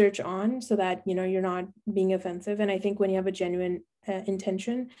research on so that, you're not being offensive. And I think when you have a genuine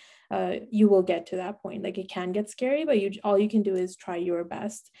intention, you will get to that point. Like, it can get scary, but all you can do is try your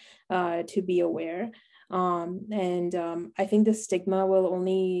best to be aware. I think the stigma will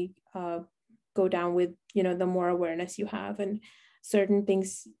only go down with, the more awareness you have, and certain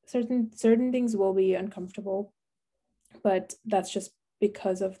things will be uncomfortable, but that's just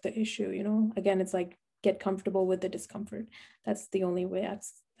because of the issue. Again, it's like, get comfortable with the discomfort. That's the only way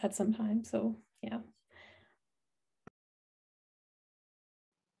at some time. So yeah.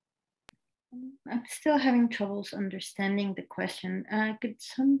 I'm still having troubles understanding the question. Could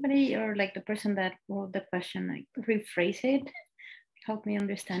somebody, or like the person that wrote the question, like rephrase it, help me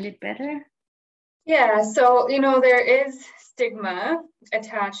understand it better? Yeah, so, there is stigma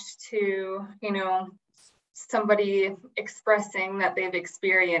attached to, somebody expressing that they've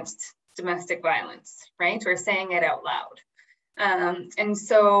experienced domestic violence, right? Or saying it out loud. And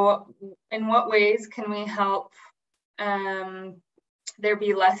so in what ways can we help there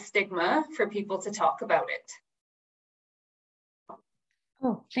be less stigma for people to talk about it?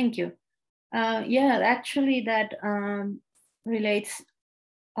 Oh, thank you. Yeah, actually that relates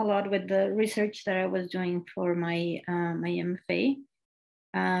a lot with the research that I was doing for my MFA.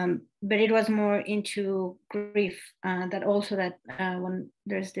 But it was more into grief, that when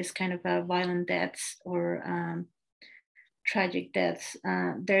there's this kind of violent deaths or tragic deaths,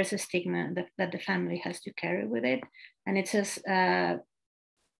 there's a stigma that the family has to carry with it. And it says,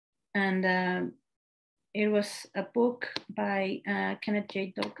 it was a book by Kenneth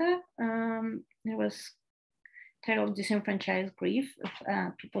J. Doka. It was titled Disenfranchised Grief,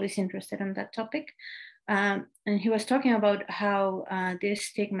 if people is interested in that topic. And he was talking about how this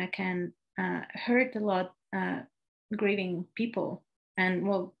stigma can hurt a lot grieving people. And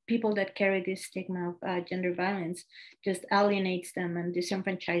well, people that carry this stigma of gender violence just alienates them and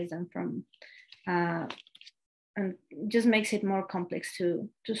disenfranchise them from, and just makes it more complex to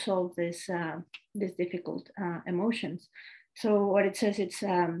solve this difficult emotions. So what it says, it's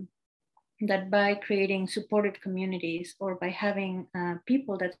that by creating supportive communities or by having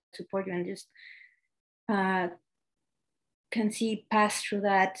people that support you and just can see past through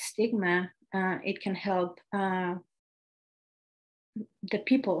that stigma, it can help the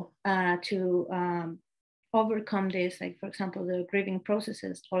people to overcome this, like for example, the grieving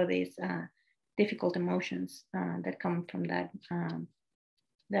processes or these difficult emotions that come from that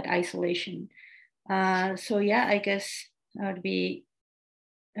isolation. So yeah, I guess I would be,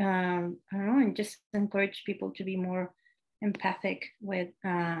 I don't know, and just encourage people to be more empathic with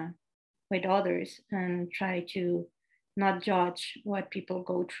others and try to not judge what people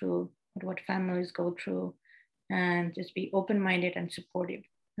go through, what families go through, and just be open-minded and supportive.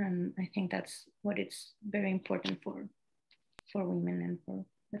 And I think that's what it's very important for women and for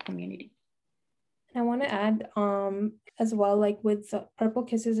the community. I want to add as well, like with Purple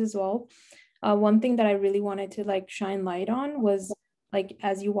Kisses as well, one thing that I really wanted to like shine light on was, like,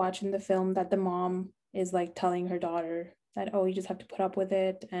 as you watch in the film, that the mom is like telling her daughter that, oh, you just have to put up with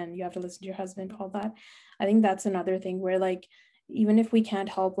it and you have to listen to your husband, all that. I think that's another thing where, like, even if we can't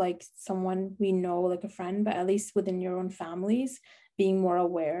help like someone we know, like a friend, but at least within your own families, being more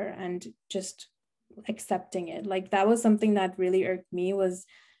aware and just accepting it. Like, that was something that really irked me, was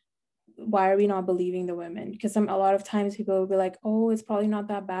why are we not believing the women? Because a lot of times people will be like, oh, it's probably not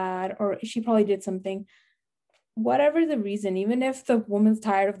that bad, or she probably did something. Whatever the reason, even if the woman's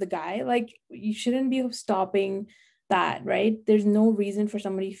tired of the guy, like, you shouldn't be stopping that, right? There's no reason for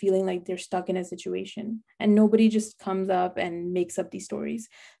somebody feeling like they're stuck in a situation, and nobody just comes up and makes up these stories.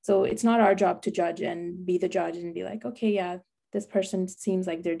 So it's not our job to judge and be the judge and be like, okay, yeah, this person seems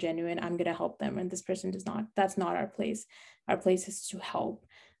like they're genuine, I'm going to help them, and this person does not. That's not our place. Our place is to help.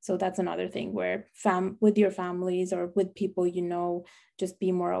 So that's another thing where with your families or with people, you know, just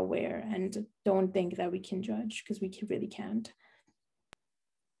be more aware and don't think that we can judge, because we really can't.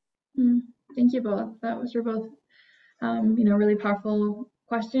 Thank you both. Those were both, you know, really powerful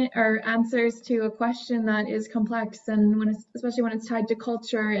question or answers to a question that is complex, and especially when it's tied to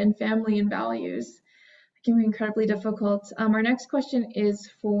culture and family and values, it can be incredibly difficult. Our next question is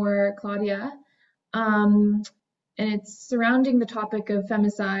for Claudia, and it's surrounding the topic of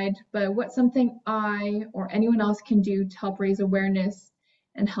femicide, but what's something I or anyone else can do to help raise awareness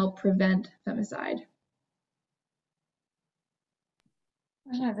and help prevent femicide?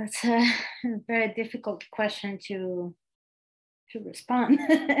 That's a very difficult question to respond.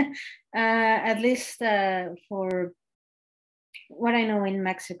 At least for what I know in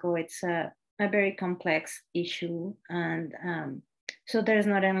Mexico, it's a very complex issue, and so there's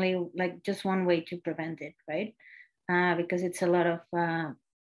not only like just one way to prevent it, right? Because it's a lot of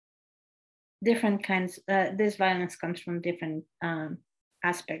different kinds. This violence comes from different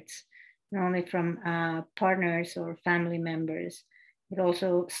aspects, not only from partners or family members, but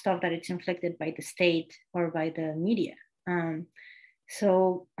also stuff that it's inflicted by the state or by the media.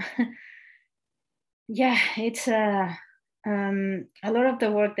 So yeah, it's a lot of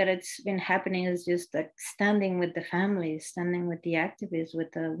the work that it's been happening is just like standing with the families, standing with the activists,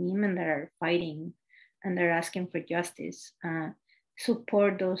 with the women that are fighting and they're asking for justice,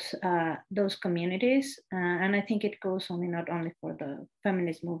 support those communities. And I think it goes only not only for the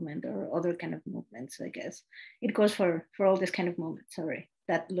feminist movement or other kind of movements, I guess. It goes for all this kind of movements,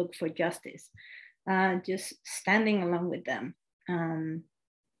 that look for justice. Just standing along with them,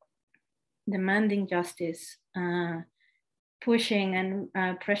 demanding justice, pushing and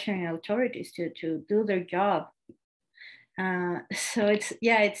pressuring authorities to do their job. So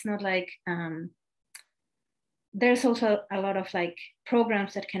it's not like, there's also a lot of like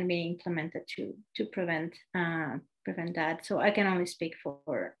programs that can be implemented to prevent that. So I can only speak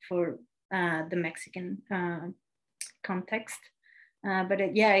for the Mexican context, but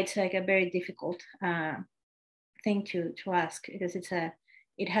it's like a very difficult thing to ask, because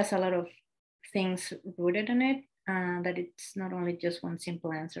it has a lot of things rooted in it, that it's not only just one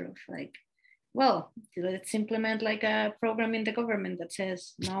simple answer of like, well, let's implement like a program in the government that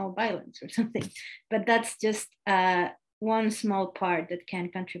says no violence or something. But that's just one small part that can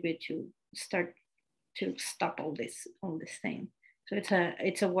contribute to start to stop all this thing. So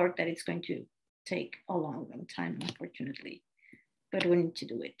it's a work that it's going to take a long time, unfortunately, but we need to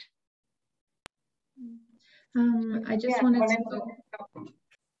do it. I just wanted to.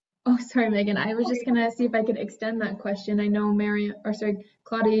 Oh, sorry, Megan. I was just gonna see if I could extend that question. I know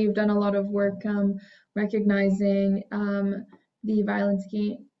Claudia, you've done a lot of work recognizing the violence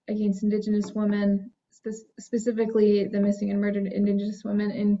against Indigenous women, specifically the missing and murdered Indigenous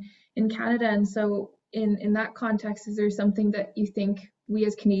women in Canada. And so in that context, is there something that you think we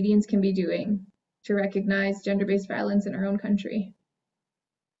as Canadians can be doing to recognize gender-based violence in our own country?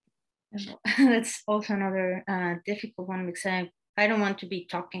 That's also another difficult one, because I don't want to be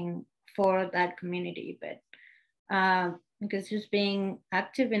talking for that community, but because just being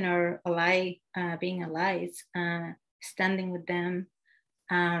active in our being allies, standing with them,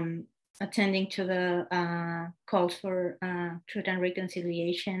 attending to the calls for truth and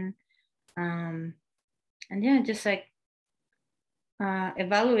reconciliation, and just like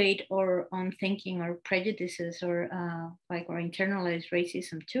evaluate our own thinking or prejudices or or internalized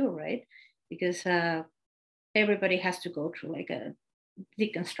racism too, right? Because everybody has to go through like a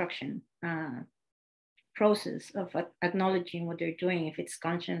deconstruction process of acknowledging what they're doing, if it's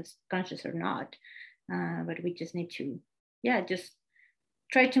conscious or not. But we just need to, just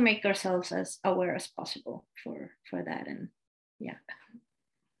try to make ourselves as aware as possible for that. And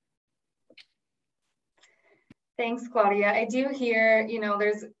Thanks, Claudia. I do hear,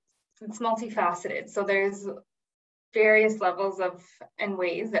 it's multifaceted. So there's various levels of and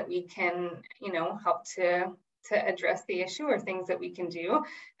ways that we can, help to address the issue, or things that we can do.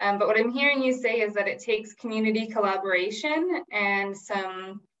 But what I'm hearing you say is that it takes community collaboration and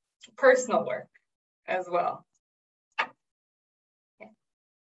some personal work as well. Okay.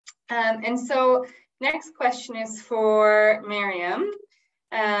 And so next question is for Miriam.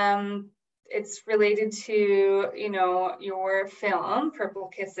 It's related to, your film, Purple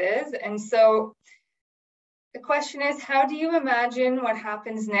Kisses. And so the question is, how do you imagine what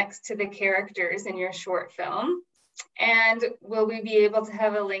happens next to the characters in your short film? And will we be able to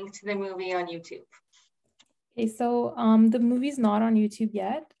have a link to the movie on YouTube? Okay, so the movie's not on YouTube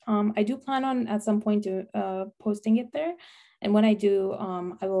yet. I do plan on at some point posting it there. And when I do,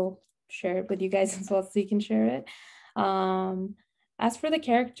 I will share it with you guys as well so you can share it. As for the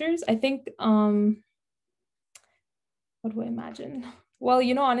characters, I think, what do I imagine? Well,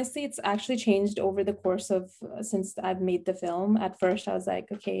 honestly, it's actually changed over the course of since I've made the film. At first, I was like,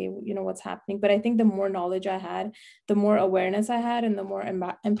 okay, what's happening? But I think the more knowledge I had, the more awareness I had, and the more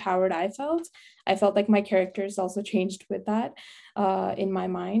empowered I felt like my characters also changed with that in my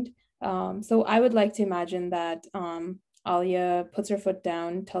mind. So I would like to imagine that Alia puts her foot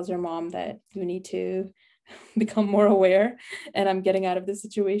down, tells her mom that you need to become more aware, and I'm getting out of this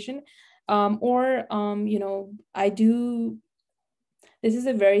situation. I do. This is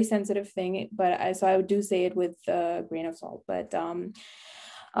a very sensitive thing, but I would do say it with a grain of salt. But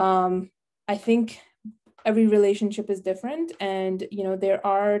I think every relationship is different, and there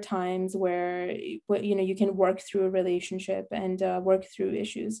are times where you can work through a relationship and work through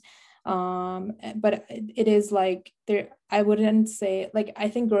issues. But it is like I wouldn't say, like, I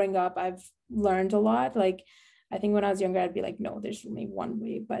think growing up I've learned a lot. Like, I think when I was younger, I'd be like, no, there's only one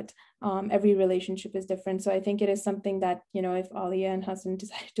way, but every relationship is different. So I think it is something that, if Alia and Hassan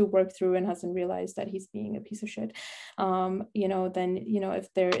decided to work through, and Hassan realized that he's being a piece of shit, then,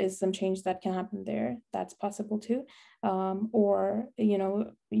 if there is some change that can happen there, that's possible too. Or,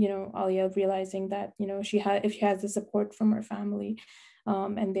 Alia realizing that, if she has the support from her family,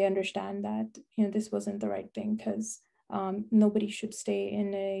 and they understand that, this wasn't the right thing, because nobody should stay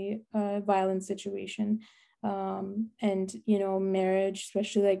in a violent situation. And marriage,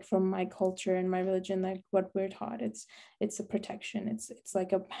 especially like from my culture and my religion, like what we're taught, it's a protection, it's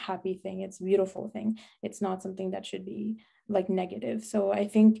like a happy thing, it's a beautiful thing, it's not something that should be like negative. So I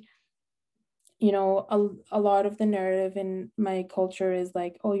think a lot of the narrative in my culture is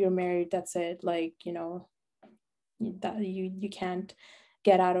like, oh, you're married, that's it, like that you can't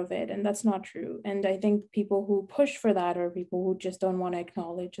get out of it, and that's not true. And I think people who push for that are people who just don't want to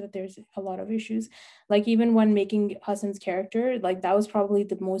acknowledge that there's a lot of issues. Like, even when making Hassan's character, like, that was probably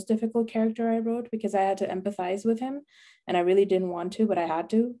the most difficult character I wrote, because I had to empathize with him, and I really didn't want to, but I had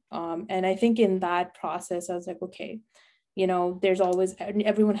to. And I think in that process I was like, okay, there's always,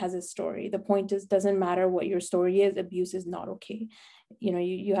 everyone has a story. The point is, doesn't matter what your story is, abuse is not okay.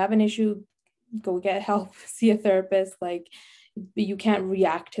 You have an issue, go get help, see a therapist. Like, you can't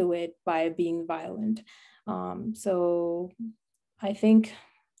react to it by being violent. So I think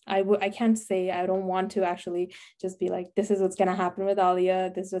I can't say, I don't want to actually just be like, this is what's going to happen with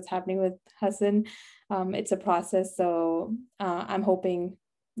Alia, this is what's happening with Hassan. It's a process. So I'm hoping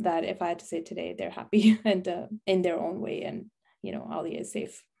that if I had to say today, they're happy and in their own way, and Alia is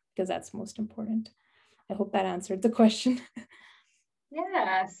safe, because that's most important. I hope that answered the question.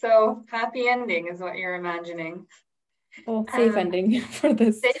 Yeah, so happy ending is what you're imagining. Oh, safe ending for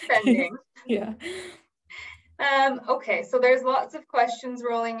this. Safe ending. Yeah. Okay, so there's lots of questions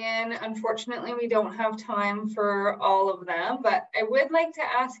rolling in. Unfortunately, we don't have time for all of them, but I would like to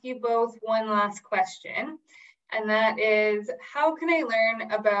ask you both one last question. And that is, how can I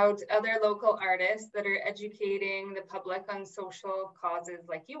learn about other local artists that are educating the public on social causes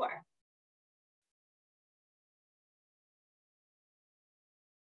like you are?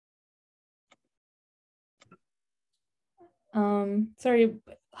 Sorry,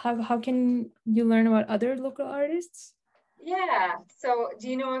 how can you learn about other local artists? Yeah, so do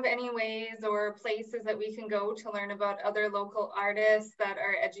you know of any ways or places that we can go to learn about other local artists that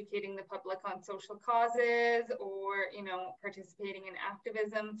are educating the public on social causes, or participating in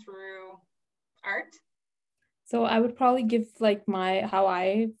activism through art? So I would probably give like how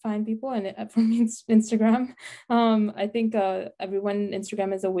I find people, and from Instagram. I think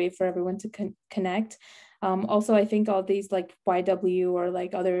Instagram is a way for everyone to connect. Also, I think all these like YW or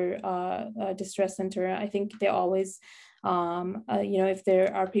like other distress center, I think they always, if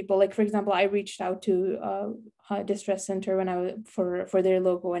there are people, like, for example, I reached out to a distress center when I was for their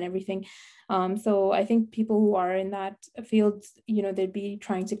logo and everything. So I think people who are in that field, they'd be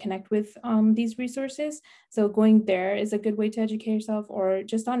trying to connect with these resources. So going there is a good way to educate yourself, or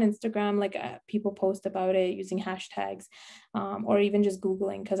just on Instagram, like people post about it using hashtags, or even just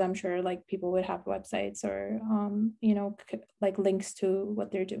Googling, because I'm sure like people would have websites or, like links to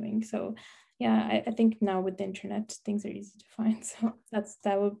what they're doing. So yeah, I think now with the internet, things are easy to find. So that's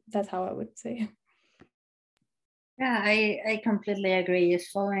how I would say. Yeah, I completely agree. Is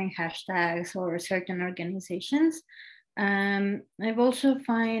following hashtags or certain organizations. I've also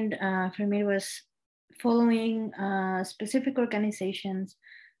find for me was following specific organizations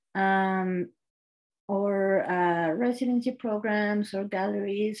or residency programs or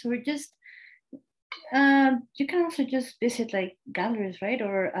galleries, or just you can also just visit like galleries, right,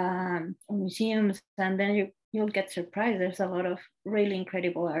 or museums, and then you you'll get surprised. There's a lot of really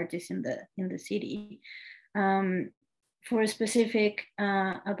incredible artists in the city. For specific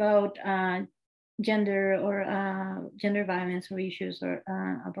about gender or gender violence or issues or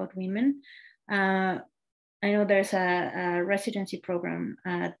about women, I know there's a residency program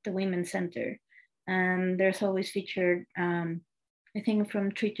at the Women's Center, and there's always featured, I think,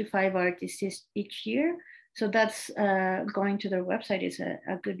 from 3 to 5 artists each year. So that's going to their website is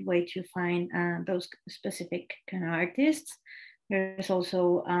a good way to find those specific kind of artists. There's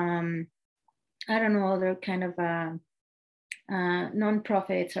also, I don't know, other kind of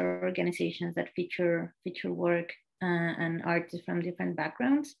non-profits or organizations that feature work and artists from different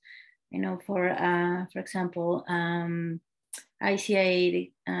backgrounds. You know, for example, ICA,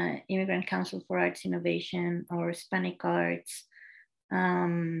 the Immigrant Council for Arts Innovation, or Hispanic Arts.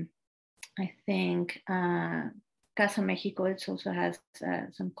 I think Casa Mexico, it also has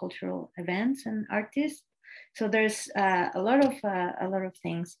some cultural events and artists. So there's a lot of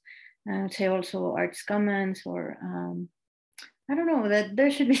things. I would say also Arts Commons, or I don't know, that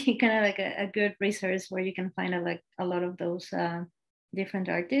there should be kind of like a good resource where you can find a lot of those different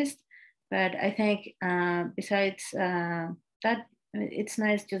artists. But I think besides that, it's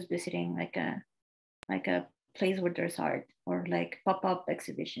nice just visiting like a place where there's art, or like pop-up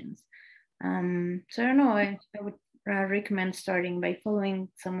exhibitions. So I don't know, I would recommend starting by following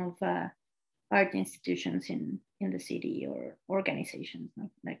some of art institutions in the city, or organizations. Not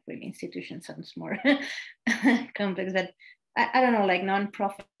like really institutions sounds more complex. That I don't know, like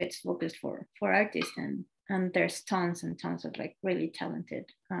non-profits focused for artists, and there's tons and tons of like really talented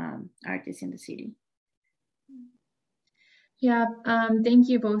artists in the city. Yeah, thank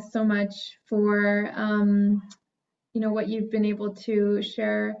you both so much for what you've been able to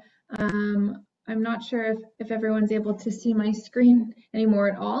share. I'm not sure if everyone's able to see my screen anymore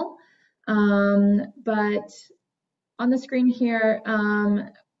at all, but on the screen here,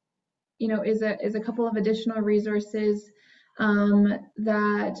 is a couple of additional resources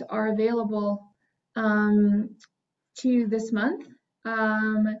that are available to this month.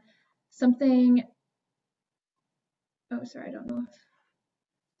 Oh, sorry, I don't know if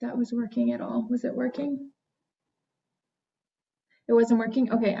that was working at all. Was it working? It wasn't working?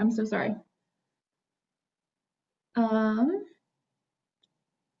 Okay, I'm so sorry.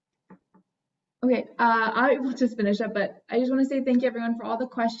 Okay, I will just finish up, but I just want to say thank you everyone for all the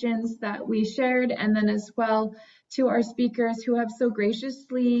questions that we shared, and then as well to our speakers who have so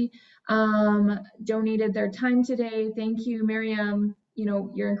graciously donated their time today. Thank you, Miriam,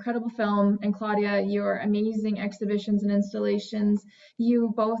 your incredible film, and Claudia, your amazing exhibitions and installations.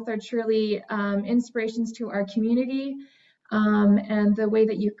 You both are truly inspirations to our community, and the way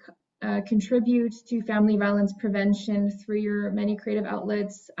that you contribute to family violence prevention through your many creative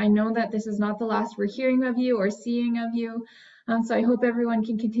outlets. I know that this is not the last we're hearing of you or seeing of you, so I hope everyone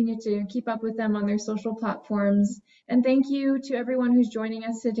can continue to keep up with them on their social platforms. And thank you to everyone who's joining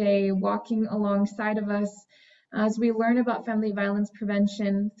us today, walking alongside of us as we learn about family violence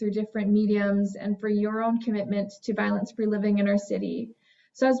prevention through different mediums, and for your own commitment to violence-free living in our city.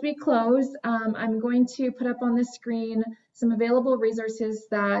 So as we close, I'm going to put up on the screen some available resources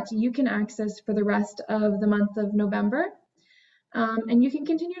that you can access for the rest of the month of November. And you can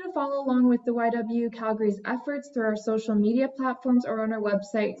continue to follow along with the YW Calgary's efforts through our social media platforms or on our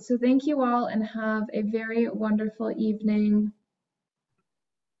website. So thank you all, and have a very wonderful evening.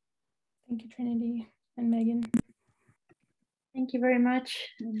 Thank you, Trinity and Megan. Thank you very much.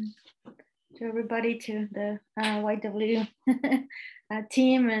 To everybody, to the YW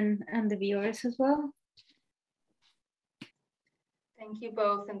team, and the viewers as well. Thank you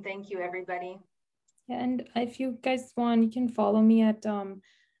both, and thank you everybody. Yeah, and if you guys want, you can follow me at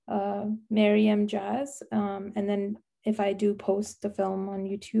Maryam Jazz, and then if I do post the film on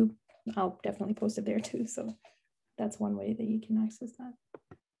YouTube, I'll definitely post it there too. So that's one way that you can access that.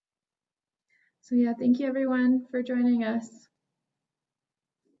 So yeah, thank you everyone for joining us.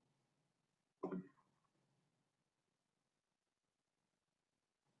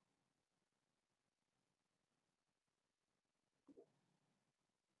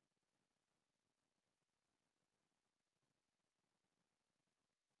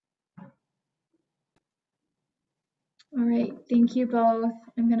 All right, thank you both.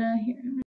 I'm gonna